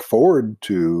longer afford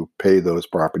to pay those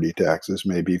property taxes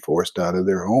may be forced out of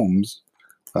their homes.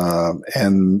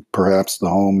 And perhaps the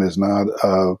home is not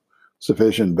of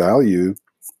sufficient value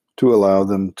to allow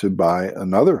them to buy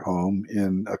another home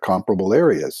in a comparable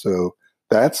area. So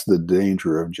that's the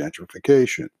danger of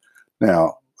gentrification.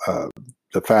 Now,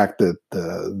 the fact that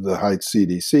the Heights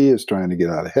CDC is trying to get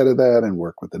out ahead of that and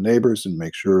work with the neighbors and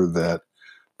make sure that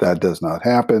that does not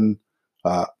happen,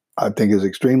 I think is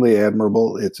extremely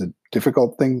admirable. It's a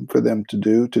difficult thing for them to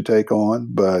do, to take on,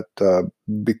 but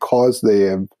because they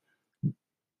have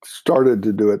started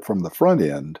to do it from the front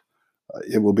end,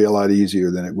 it will be a lot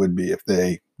easier than it would be if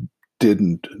they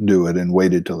didn't do it and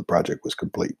waited till the project was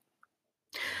complete.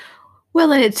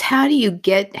 Well, and it's how do you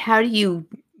get to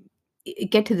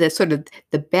the sort of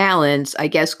the balance? I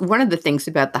guess one of the things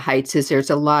about the Heights is there's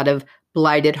a lot of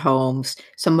blighted homes.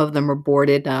 Some of them are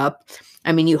boarded up.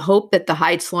 I mean, you hope that the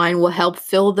Heights Line will help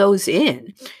fill those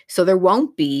in, so there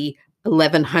won't be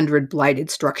 1,100 blighted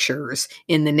structures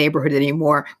in the neighborhood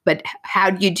anymore. But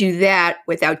how do you do that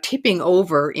without tipping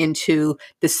over into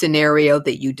the scenario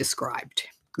that you described?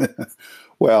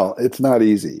 Well, it's not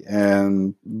easy.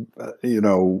 And,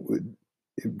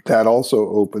 that also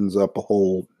opens up a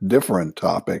whole different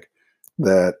topic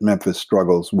that Memphis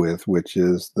struggles with, which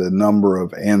is the number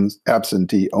of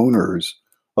absentee owners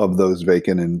of those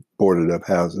vacant and boarded up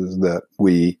houses that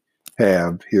we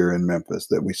have here in Memphis,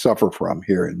 that we suffer from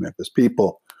here in Memphis.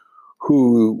 People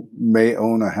who may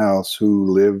own a house who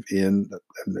live in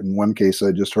one case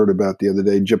I just heard about the other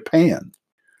day, Japan.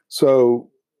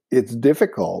 So it's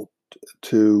difficult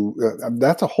to,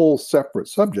 that's a whole separate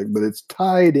subject, but it's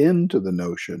tied into the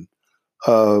notion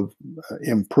of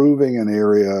improving an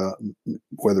area,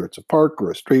 whether it's a park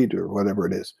or a street or whatever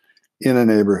it is, in a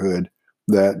neighborhood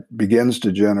that begins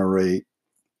to generate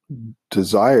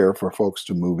desire for folks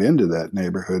to move into that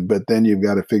neighborhood. But then you've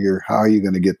got to figure how you're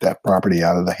going to get that property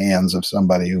out of the hands of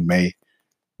somebody who may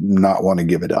not want to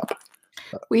give it up.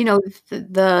 Well,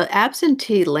 the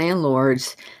absentee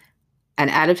landlords and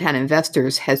out-of-town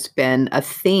investors has been a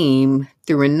theme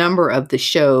through a number of the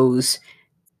shows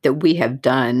that we have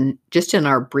done just in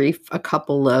our brief a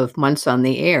couple of months on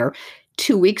the air.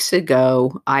 2 weeks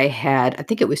ago, I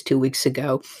think it was 2 weeks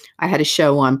ago, I had a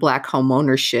show on Black home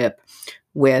ownership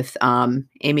with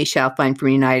Amy Shalfine from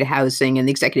United Housing and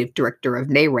the executive director of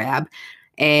NARAB.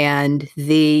 And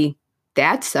the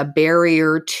that's a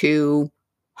barrier to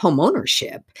home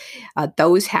ownership.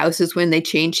 Those houses, when they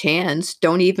change hands,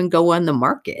 don't even go on the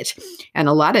market. And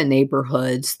a lot of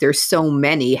neighborhoods, there's so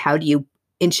many. How do you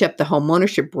inch up the home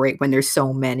ownership rate when there's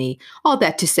so many? All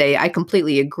that to say, I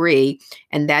completely agree.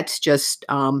 And that's just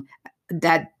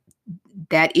that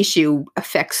issue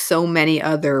affects so many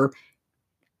other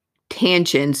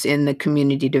tangents in the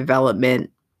community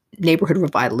development, neighborhood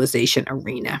revitalization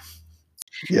arena.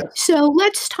 Yes. So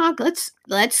let's talk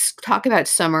about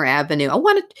Summer Avenue.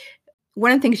 One of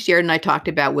the things Jared and I talked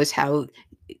about was how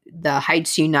the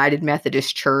Heights United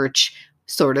Methodist Church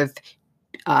sort of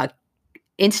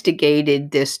instigated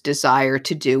this desire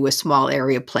to do a small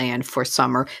area plan for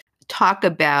summer. Talk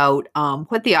about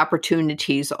what the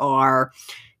opportunities are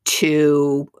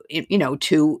to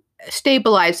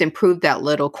stabilize, improve that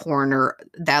little corner,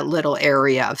 that little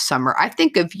area of summer. I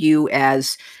think of you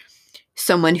as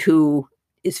someone who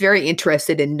is very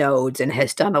interested in nodes and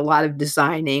has done a lot of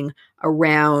designing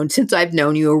around, since I've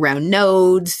known you, around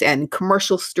nodes and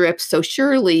commercial strips. So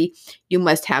surely you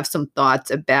must have some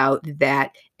thoughts about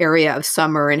that area of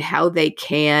summer and how they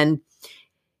can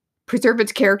preserve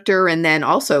its character. And then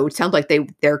also it sounds like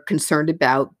they're concerned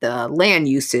about the land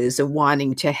uses and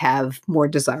wanting to have more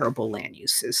desirable land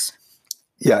uses.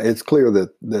 Yeah, it's clear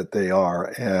that they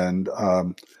are. And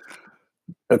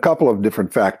a couple of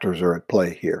different factors are at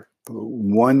play here.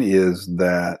 One is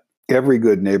that every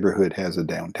good neighborhood has a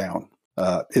downtown,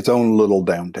 its own little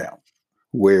downtown,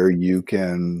 where you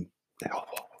can,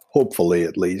 hopefully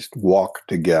at least, walk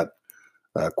to get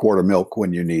a quart of milk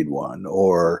when you need one,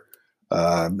 or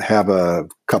have a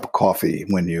cup of coffee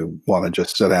when you want to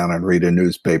just sit down and read a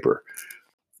newspaper.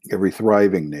 Every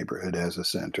thriving neighborhood has a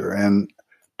center. And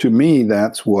to me,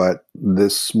 that's what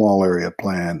this small area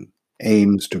plan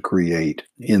aims to create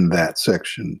in that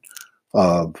section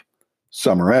of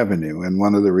Summer Avenue. And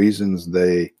one of the reasons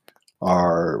they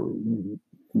are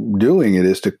doing it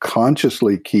is to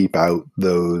consciously keep out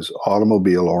those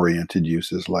automobile-oriented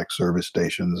uses like service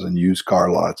stations and used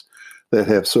car lots that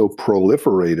have so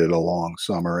proliferated along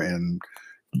Summer and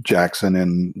Jackson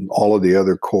and all of the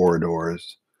other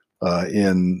corridors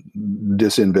in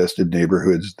disinvested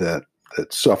neighborhoods that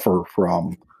suffer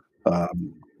from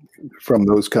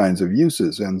those kinds of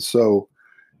uses. And so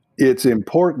it's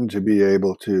important to be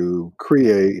able to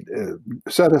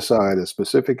set aside a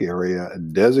specific area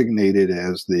designated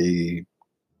as the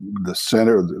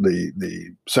center,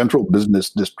 the central business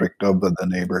district of the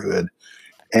neighborhood,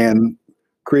 and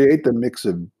create the mix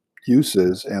of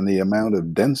uses and the amount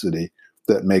of density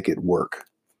that make it work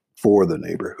for the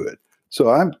neighborhood. So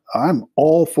I'm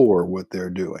all for what they're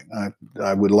doing.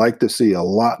 I would like to see a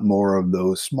lot more of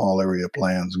those small area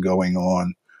plans going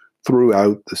on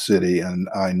throughout the city, and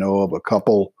I know of a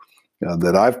couple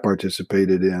that I've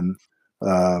participated in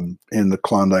the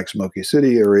Klondike Smoky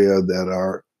City area that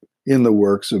are in the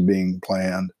works of being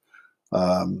planned.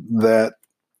 That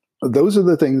those are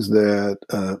the things that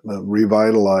a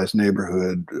revitalized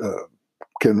neighborhood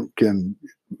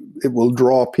it will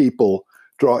draw people,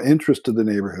 draw interest to the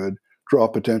neighborhood, draw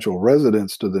potential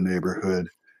residents to the neighborhood.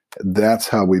 That's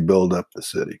how we build up the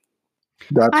city.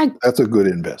 That's a good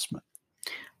investment.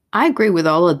 I agree with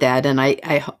all of that. And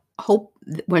I hope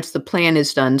once the plan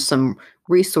is done, some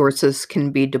resources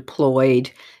can be deployed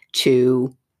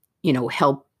to,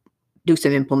 help do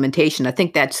some implementation. I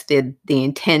think that's the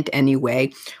intent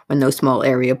anyway, when those small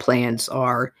area plans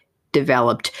are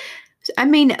developed. I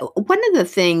mean, one of the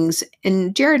things,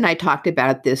 and Jared and I talked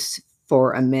about this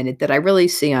for a minute, that I really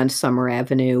see on Summer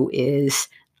Avenue is,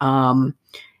 and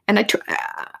I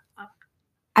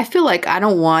feel like I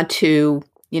don't want to,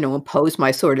 impose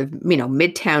my sort of,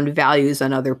 midtown values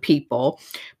on other people,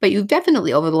 but you've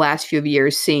definitely over the last few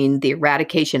years seen the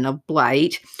eradication of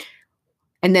blight.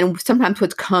 And then sometimes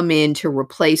what's come in to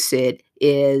replace it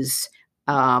is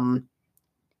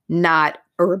not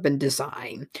urban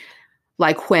design.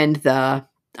 Like when the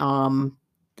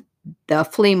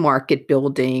flea market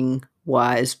building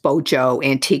was Bojo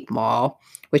Antique Mall,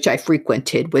 which I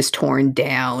frequented, was torn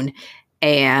down,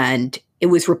 and it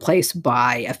was replaced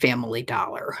by a Family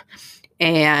Dollar.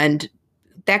 And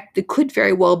that it could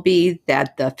very well be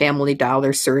that the Family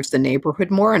Dollar serves the neighborhood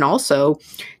more. And also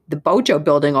the Bojo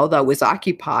building, although it was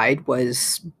occupied,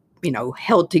 was,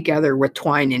 held together with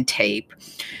twine and tape.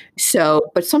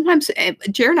 So, but sometimes,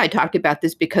 Jared and I talked about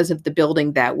this because of the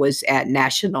building that was at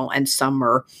National and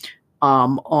Summer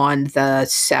on the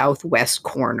southwest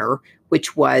corner,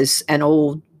 which was an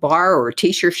old bar or a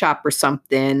t-shirt shop or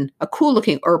something, a cool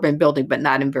looking urban building, but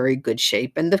not in very good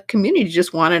shape. And the community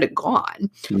just wanted it gone.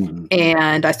 Mm-hmm.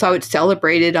 And I saw it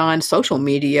celebrated on social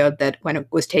media that when it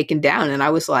was taken down, and I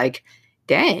was like,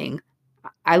 dang,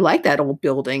 I like that old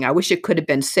building. I wish it could have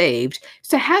been saved.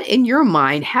 So how, in your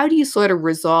mind, how do you sort of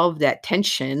resolve that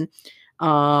tension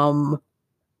um,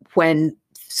 when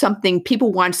something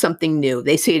people want something new?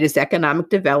 They see it as economic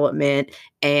development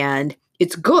and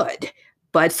it's good,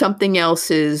 but something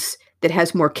else is that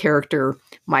has more character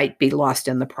might be lost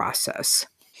in the process.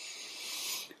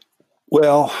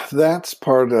 Well, that's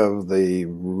part of the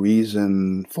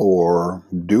reason for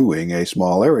doing a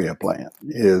small area plan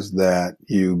is that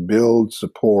you build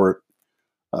support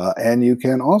and you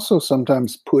can also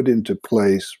sometimes put into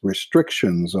place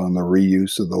restrictions on the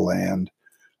reuse of the land,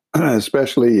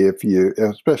 especially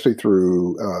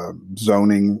through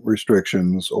zoning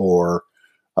restrictions or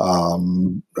uh,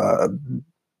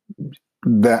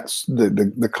 that's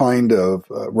the kind of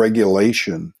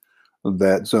regulation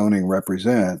that zoning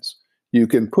represents. You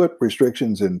can put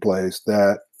restrictions in place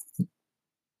that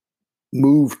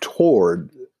move toward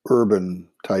urban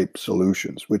type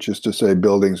solutions, which is to say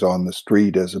buildings on the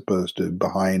street as opposed to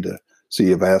behind a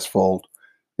sea of asphalt.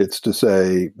 It's to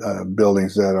say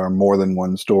buildings that are more than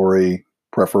one story,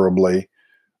 preferably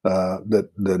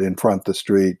that in front the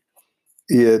street.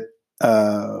 It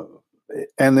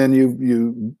and then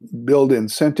you build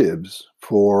incentives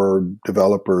for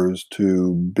developers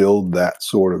to build that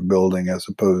sort of building as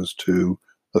opposed to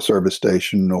a service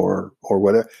station or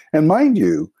whatever. And mind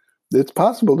you, it's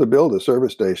possible to build a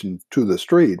service station to the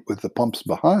street with the pumps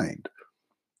behind.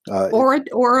 Or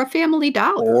a Family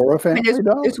Dollar. Or a Family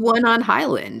Dollar. There's one on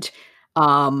Highland,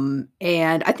 and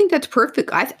I think that's perfect.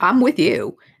 I'm with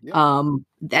you. Yeah.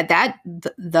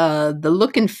 The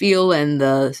look and feel and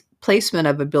the placement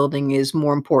of a building is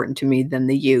more important to me than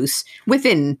the use with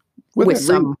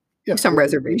some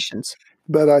reservations.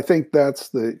 But I think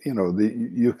that's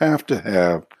you have to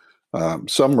have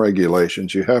some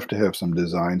regulations. You have to have some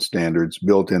design standards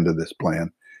built into this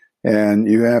plan. And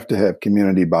you have to have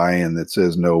community buy-in that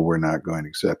says, no, we're not going to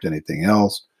accept anything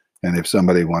else. And if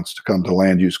somebody wants to come to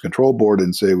Land Use Control Board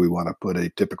and say, we want to put a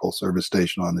typical service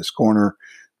station on this corner,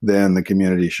 then the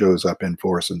community shows up in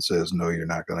force and says, no, you're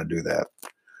not going to do that.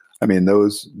 I mean,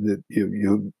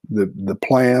 the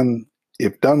plan,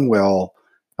 if done well,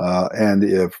 and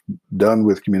if done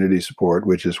with community support,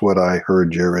 which is what I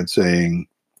heard Jared saying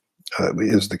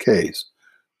is the case,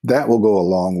 that will go a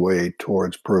long way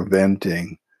towards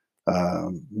preventing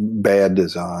bad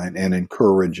design and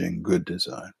encouraging good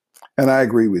design. And I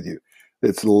agree with you.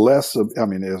 It's less of,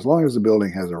 as long as the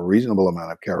building has a reasonable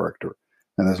amount of character,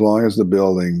 and as long as the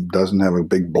building doesn't have a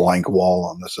big blank wall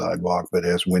on the sidewalk, but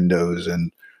has windows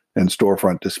and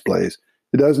storefront displays,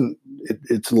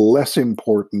 it's less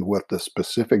important what the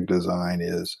specific design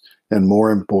is and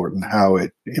more important how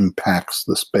it impacts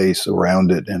the space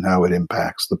around it and how it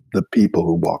impacts the people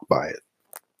who walk by it.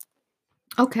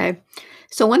 Okay.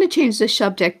 So I want to change the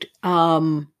subject,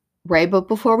 Ray, but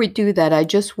before we do that, I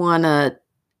just want to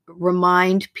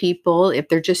remind people, if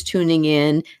they're just tuning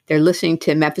in, they're listening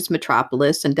to Memphis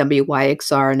Metropolis and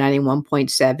WYXR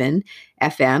 91.7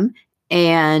 FM,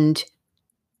 and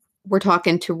we're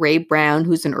talking to Ray Brown,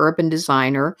 who's an urban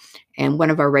designer and one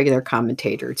of our regular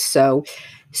commentators. So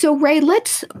Ray, I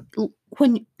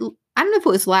don't know if it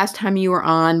was last time you were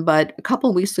on, but a couple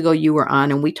of weeks ago you were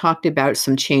on, and we talked about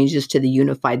some changes to the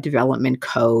Unified Development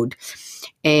Code.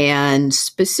 And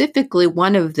specifically,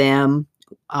 one of them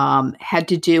had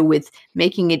to do with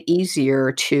making it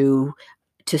easier to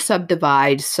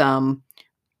subdivide some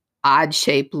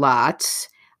odd-shaped lots,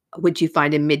 which you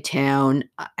find in Midtown.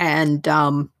 And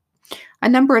a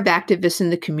number of activists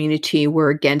in the community were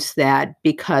against that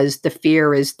because the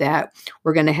fear is that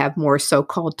we're going to have more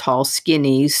so-called tall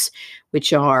skinnies,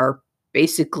 which are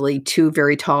basically two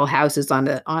very tall houses on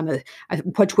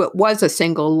which was a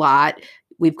single lot.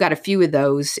 We've got a few of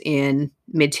those in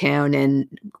Midtown, and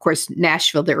of course,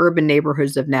 Nashville, the urban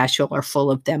neighborhoods of Nashville are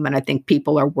full of them, and I think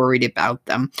people are worried about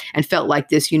them and felt like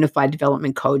this Unified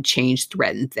Development Code change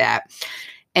threatened that.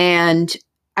 And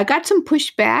I got some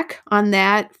pushback on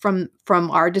that from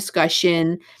our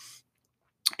discussion,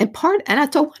 and so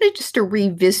I wanted just to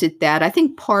revisit that. I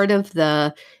think part of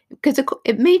because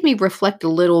it made me reflect a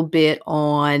little bit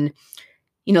on,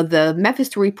 the Memphis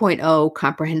 3.0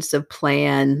 comprehensive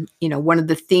plan. One of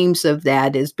the themes of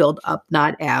that is build up,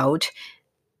 not out,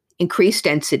 increase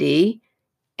density,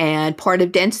 and part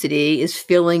of density is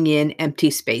filling in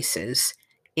empty spaces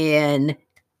in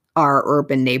our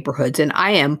urban neighborhoods. And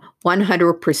I am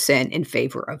 100% in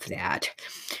favor of that.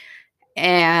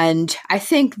 And I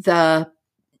think the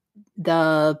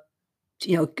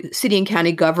city and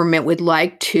county government would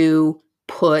like to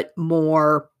propose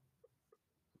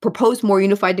more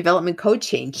Unified Development Code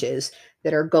changes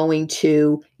that are going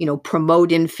to, promote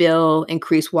infill,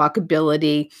 increase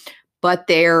walkability, but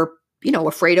they're,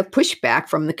 afraid of pushback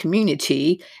from the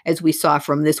community, as we saw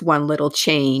from this one little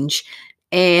change.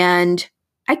 And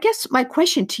I guess my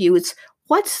question to you is,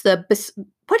 what's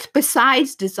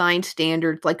besides design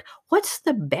standards, like what's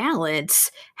the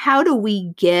balance? How do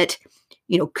we get,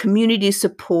 community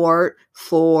support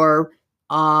for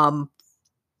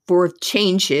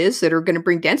changes that are going to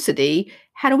bring density?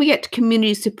 How do we get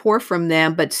community support from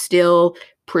them, but still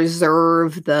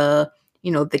preserve the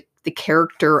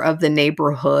character of the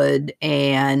neighborhood?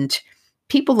 And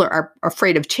people are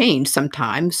afraid of change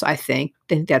sometimes, I think. I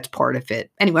think that's part of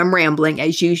it. Anyway, I'm rambling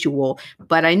as usual,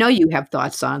 but I know you have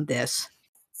thoughts on this.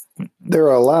 There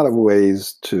are a lot of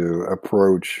ways to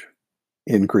approach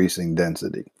increasing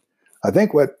density. I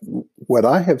think what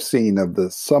I have seen of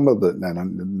some of the,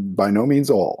 and by no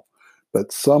means all,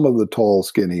 but some of the tall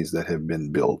skinnies that have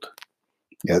been built,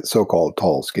 so-called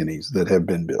tall skinnies that have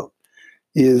been built,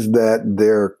 is that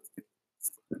their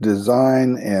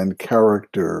design and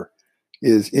character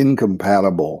is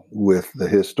incompatible with the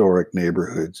historic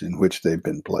neighborhoods in which they've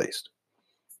been placed.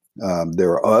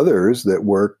 There are others that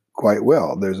work quite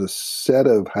well. There's a set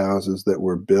of houses that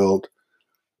were built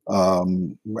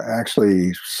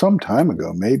actually some time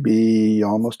ago, maybe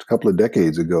almost a couple of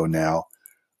decades ago now,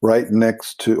 right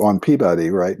next to, on Peabody,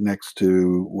 right next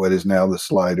to what is now the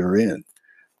Slider Inn.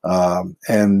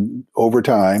 And over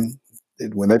time,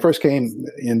 when they first came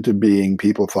into being,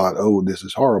 people thought, oh, this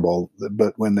is horrible.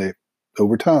 But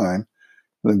over time,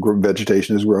 the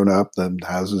vegetation has grown up, the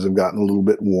houses have gotten a little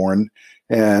bit worn,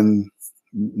 and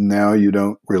now you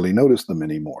don't really notice them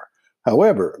anymore.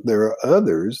 However, there are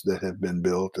others that have been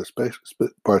built,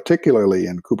 particularly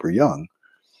in Cooper Young,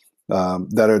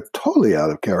 that are totally out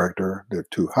of character. They're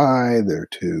too high.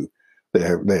 They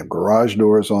have garage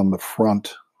doors on the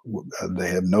front. They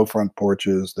have no front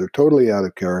porches. They're totally out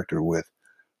of character with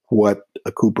what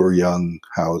a Cooper Young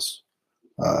house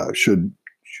should.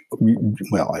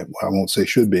 Well, I won't say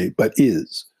should be, but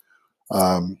is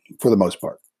for the most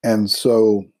part. And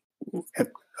so,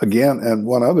 again, and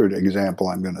one other example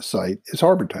I'm going to cite is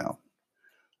Harbortown.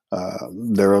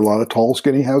 There are a lot of tall,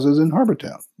 skinny houses in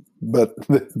Harbortown, but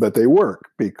they work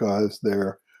because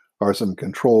there are some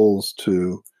controls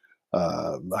to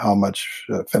how much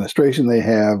fenestration they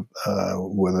have,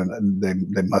 whether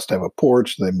they must have a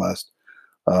porch, they must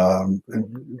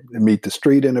meet the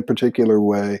street in a particular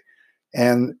way.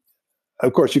 And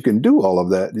of course, you can do all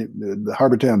of that. The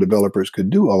Harbortown developers could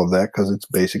do all of that because it's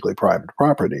basically private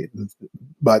property.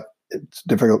 But it's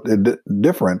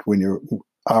different when you're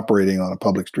operating on a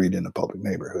public street in a public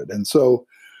neighborhood. And so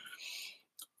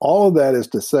all of that is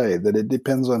to say that it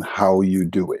depends on how you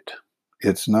do it.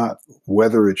 It's not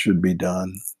whether it should be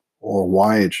done or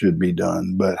why it should be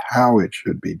done, but how it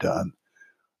should be done.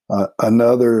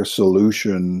 Another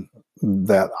solution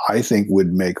that I think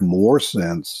would make more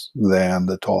sense than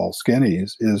the tall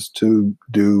skinnies is to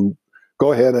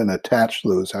go ahead and attach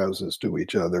those houses to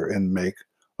each other and make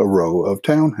a row of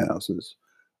townhouses,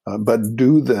 but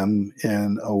do them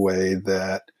in a way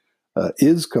that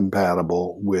is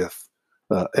compatible with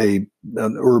an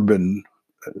urban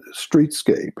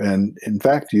streetscape. And in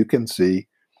fact, you can see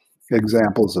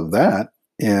examples of that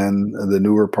in the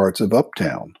newer parts of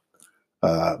Uptown,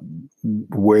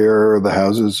 where the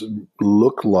houses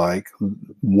look like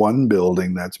one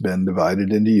building that's been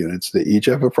divided into units. They each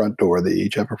have a front door, they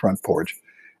each have a front porch,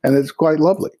 and it's quite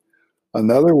lovely.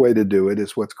 Another way to do it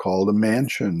is what's called a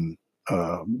mansion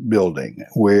building,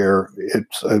 where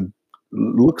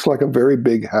looks like a very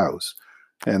big house,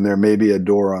 and there may be a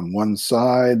door on one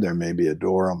side, there may be a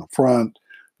door on the front,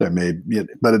 but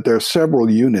there are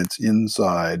several units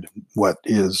inside what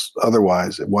is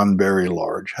otherwise one very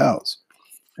large house.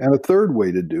 And a third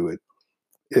way to do it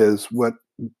is what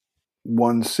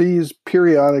one sees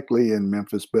periodically in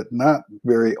Memphis, but not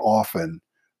very often,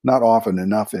 not often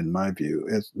enough in my view,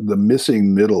 is the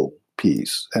missing middle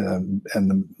piece. And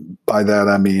by that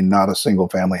I mean not a single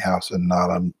family house and not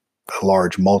a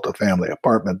large multifamily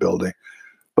apartment building,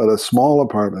 but a small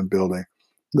apartment building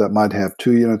that might have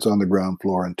 2 units on the ground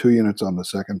floor and 2 units on the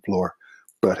second floor,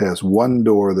 but has one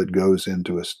door that goes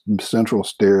into a central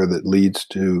stair that leads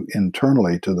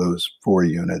internally to those 4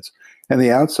 units. And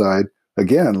the outside,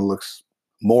 again, looks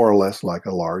more or less like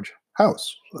a large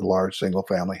house, a large single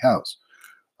family house.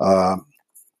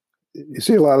 You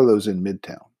see a lot of those in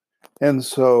Midtown. And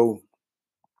so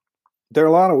there are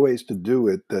a lot of ways to do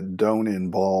it that don't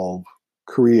involve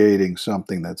creating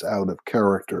something that's out of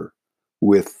character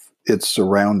with its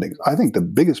surroundings. I think the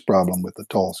biggest problem with the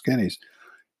tall skinnies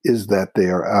is that they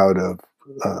are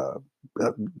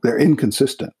they're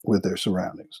inconsistent with their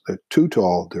surroundings. They're too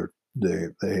tall.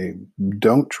 They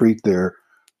don't treat their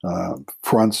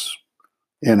fronts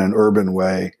in an urban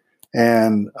way,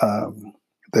 and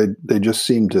they just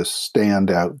seem to stand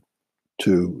out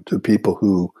to people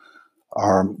who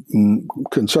are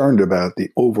concerned about the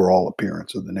overall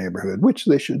appearance of the neighborhood, which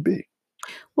they should be.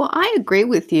 Well, I agree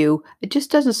with you. It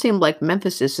just doesn't seem like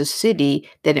Memphis is a city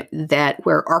that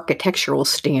where architectural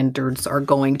standards are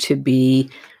going to be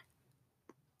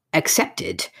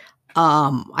accepted.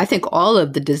 I think all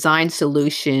of the design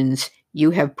solutions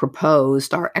you have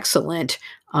proposed are excellent.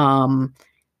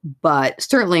 But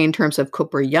certainly in terms of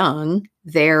Cooper Young,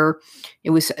 it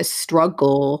was a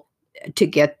struggle to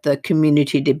get the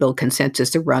community to build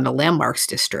consensus around a landmarks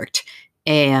district.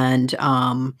 And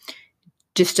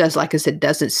just as like I said,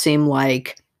 doesn't seem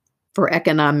like for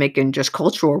economic and just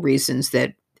cultural reasons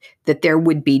that there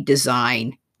would be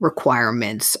design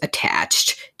requirements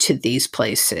attached to these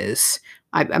places.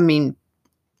 I mean,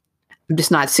 I'm just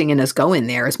not seeing us going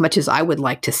there as much as I would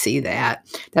like to see that.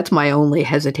 That's my only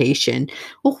hesitation.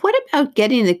 Well, what about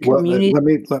getting the community? Well,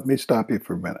 let me stop you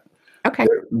for a minute. Okay.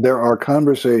 There are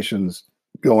conversations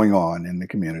going on in the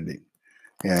community,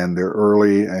 and they're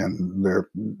early,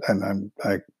 and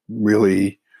I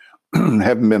really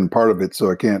haven't been part of it,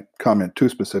 so I can't comment too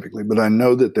specifically. But I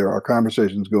know that there are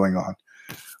conversations going on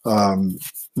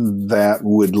that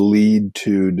would lead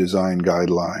to design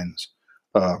guidelines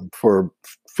for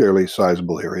fairly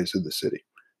sizable areas of the city,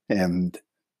 and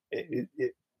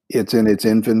it's in its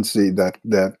infancy.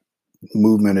 That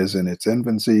movement is in its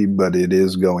infancy, but it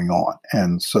is going on.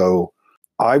 And so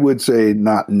I would say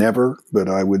not never, but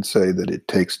I would say that it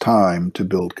takes time to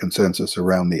build consensus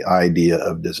around the idea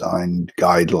of design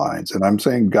guidelines. And I'm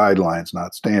saying guidelines,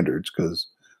 not standards, because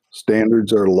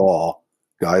standards are law,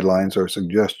 guidelines are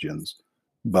suggestions,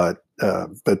 but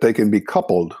they can be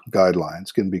coupled,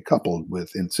 guidelines can be coupled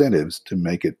with incentives to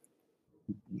make it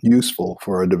useful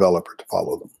for a developer to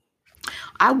follow them.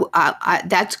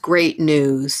 That's great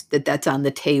news that that's on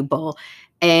the table.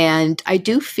 And I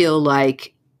do feel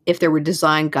like if there were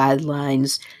design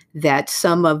guidelines, that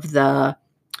some of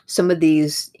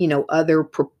these, other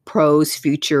proposed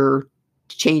future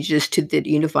changes to the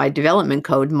Unified Development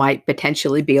Code might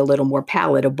potentially be a little more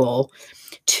palatable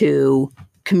to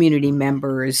community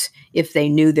members if they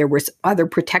knew there was other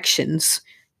protections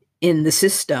in the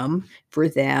system for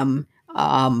them.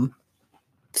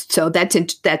 So that's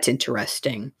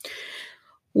interesting.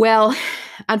 Well,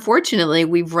 unfortunately,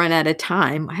 we've run out of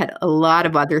time. I had a lot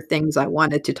of other things I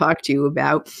wanted to talk to you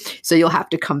about, so you'll have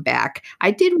to come back.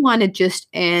 I did want to just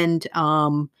end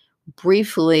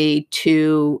briefly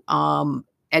to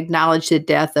acknowledge the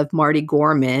death of Marty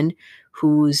Gorman,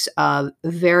 who's a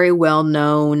very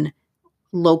well-known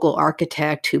local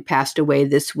architect who passed away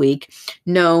this week,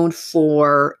 known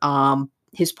for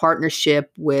his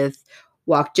partnership with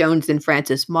Walk Jones and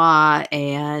Francis Ma,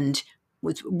 and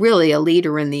was really a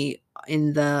leader in the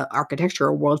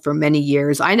architectural world for many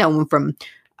years. I know him from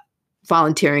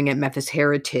volunteering at Memphis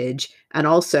Heritage, and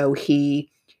also he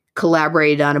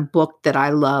collaborated on a book that I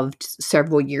loved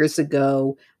several years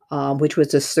ago, which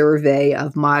was a survey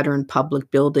of modern public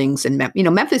buildings. And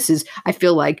Memphis is, I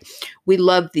feel like we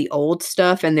love the old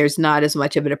stuff, and there's not as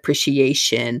much of an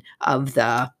appreciation of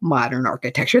the modern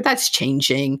architecture. That's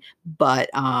changing, but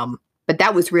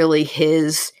that was really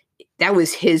his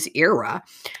era.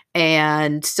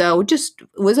 And so just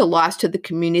was a loss to the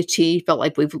community. Felt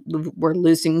like we've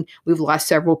lost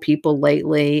several people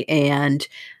lately. And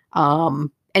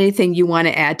anything you want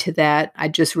to add to that? I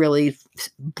just really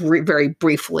very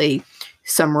briefly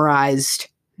summarized,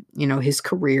 his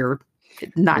career.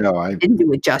 Didn't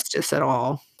do it justice at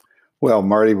all. Well,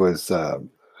 Marty was a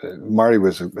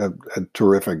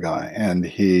terrific guy, and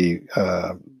he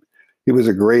was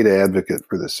a great advocate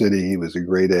for the city. He was a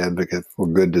great advocate for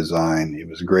good design. He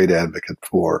was a great advocate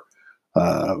for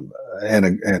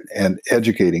and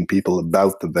educating people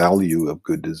about the value of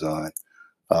good design.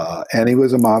 And he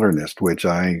was a modernist, which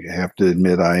I have to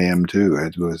admit I am too.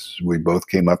 We both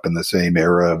came up in the same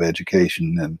era of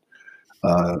education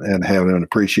and have an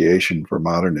appreciation for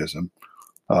modernism.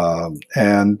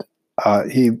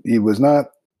 He was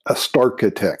not a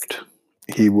starchitect.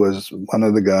 He was one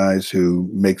of the guys who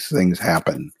makes things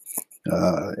happen,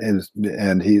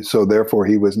 so therefore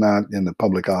he was not in the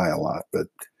public eye a lot, but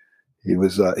he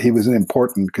was an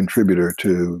important contributor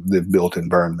to the built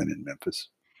environment in Memphis,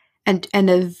 and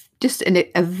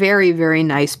a very, very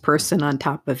nice person on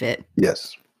top of it.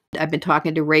 Yes. I've been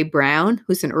talking to Ray Brown,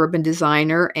 who's an urban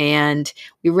designer, and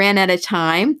we ran out of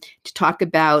time to talk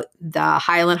about the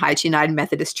Highland Heights United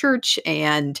Methodist Church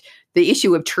and the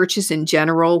issue of churches in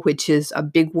general, which is a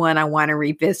big one I want to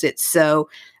revisit. So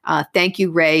thank you,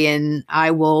 Ray, and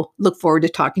I will look forward to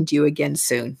talking to you again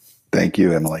soon. Thank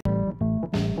you, Emily.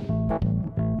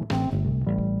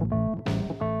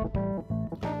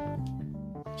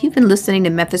 You've been listening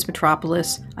to Memphis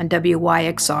Metropolis on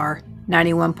WYXR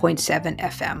 91.7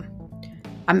 FM.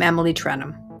 I'm Emily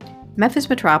Trenholm. Memphis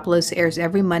Metropolis airs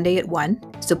every Monday at 1,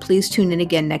 so please tune in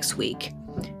again next week.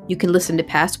 You can listen to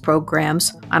past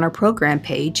programs on our program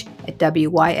page at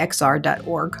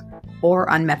wyxr.org or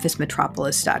on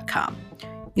memphismetropolis.com.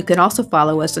 You can also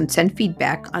follow us and send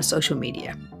feedback on social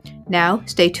media. Now,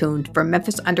 stay tuned for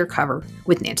Memphis Undercover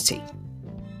with Nancy.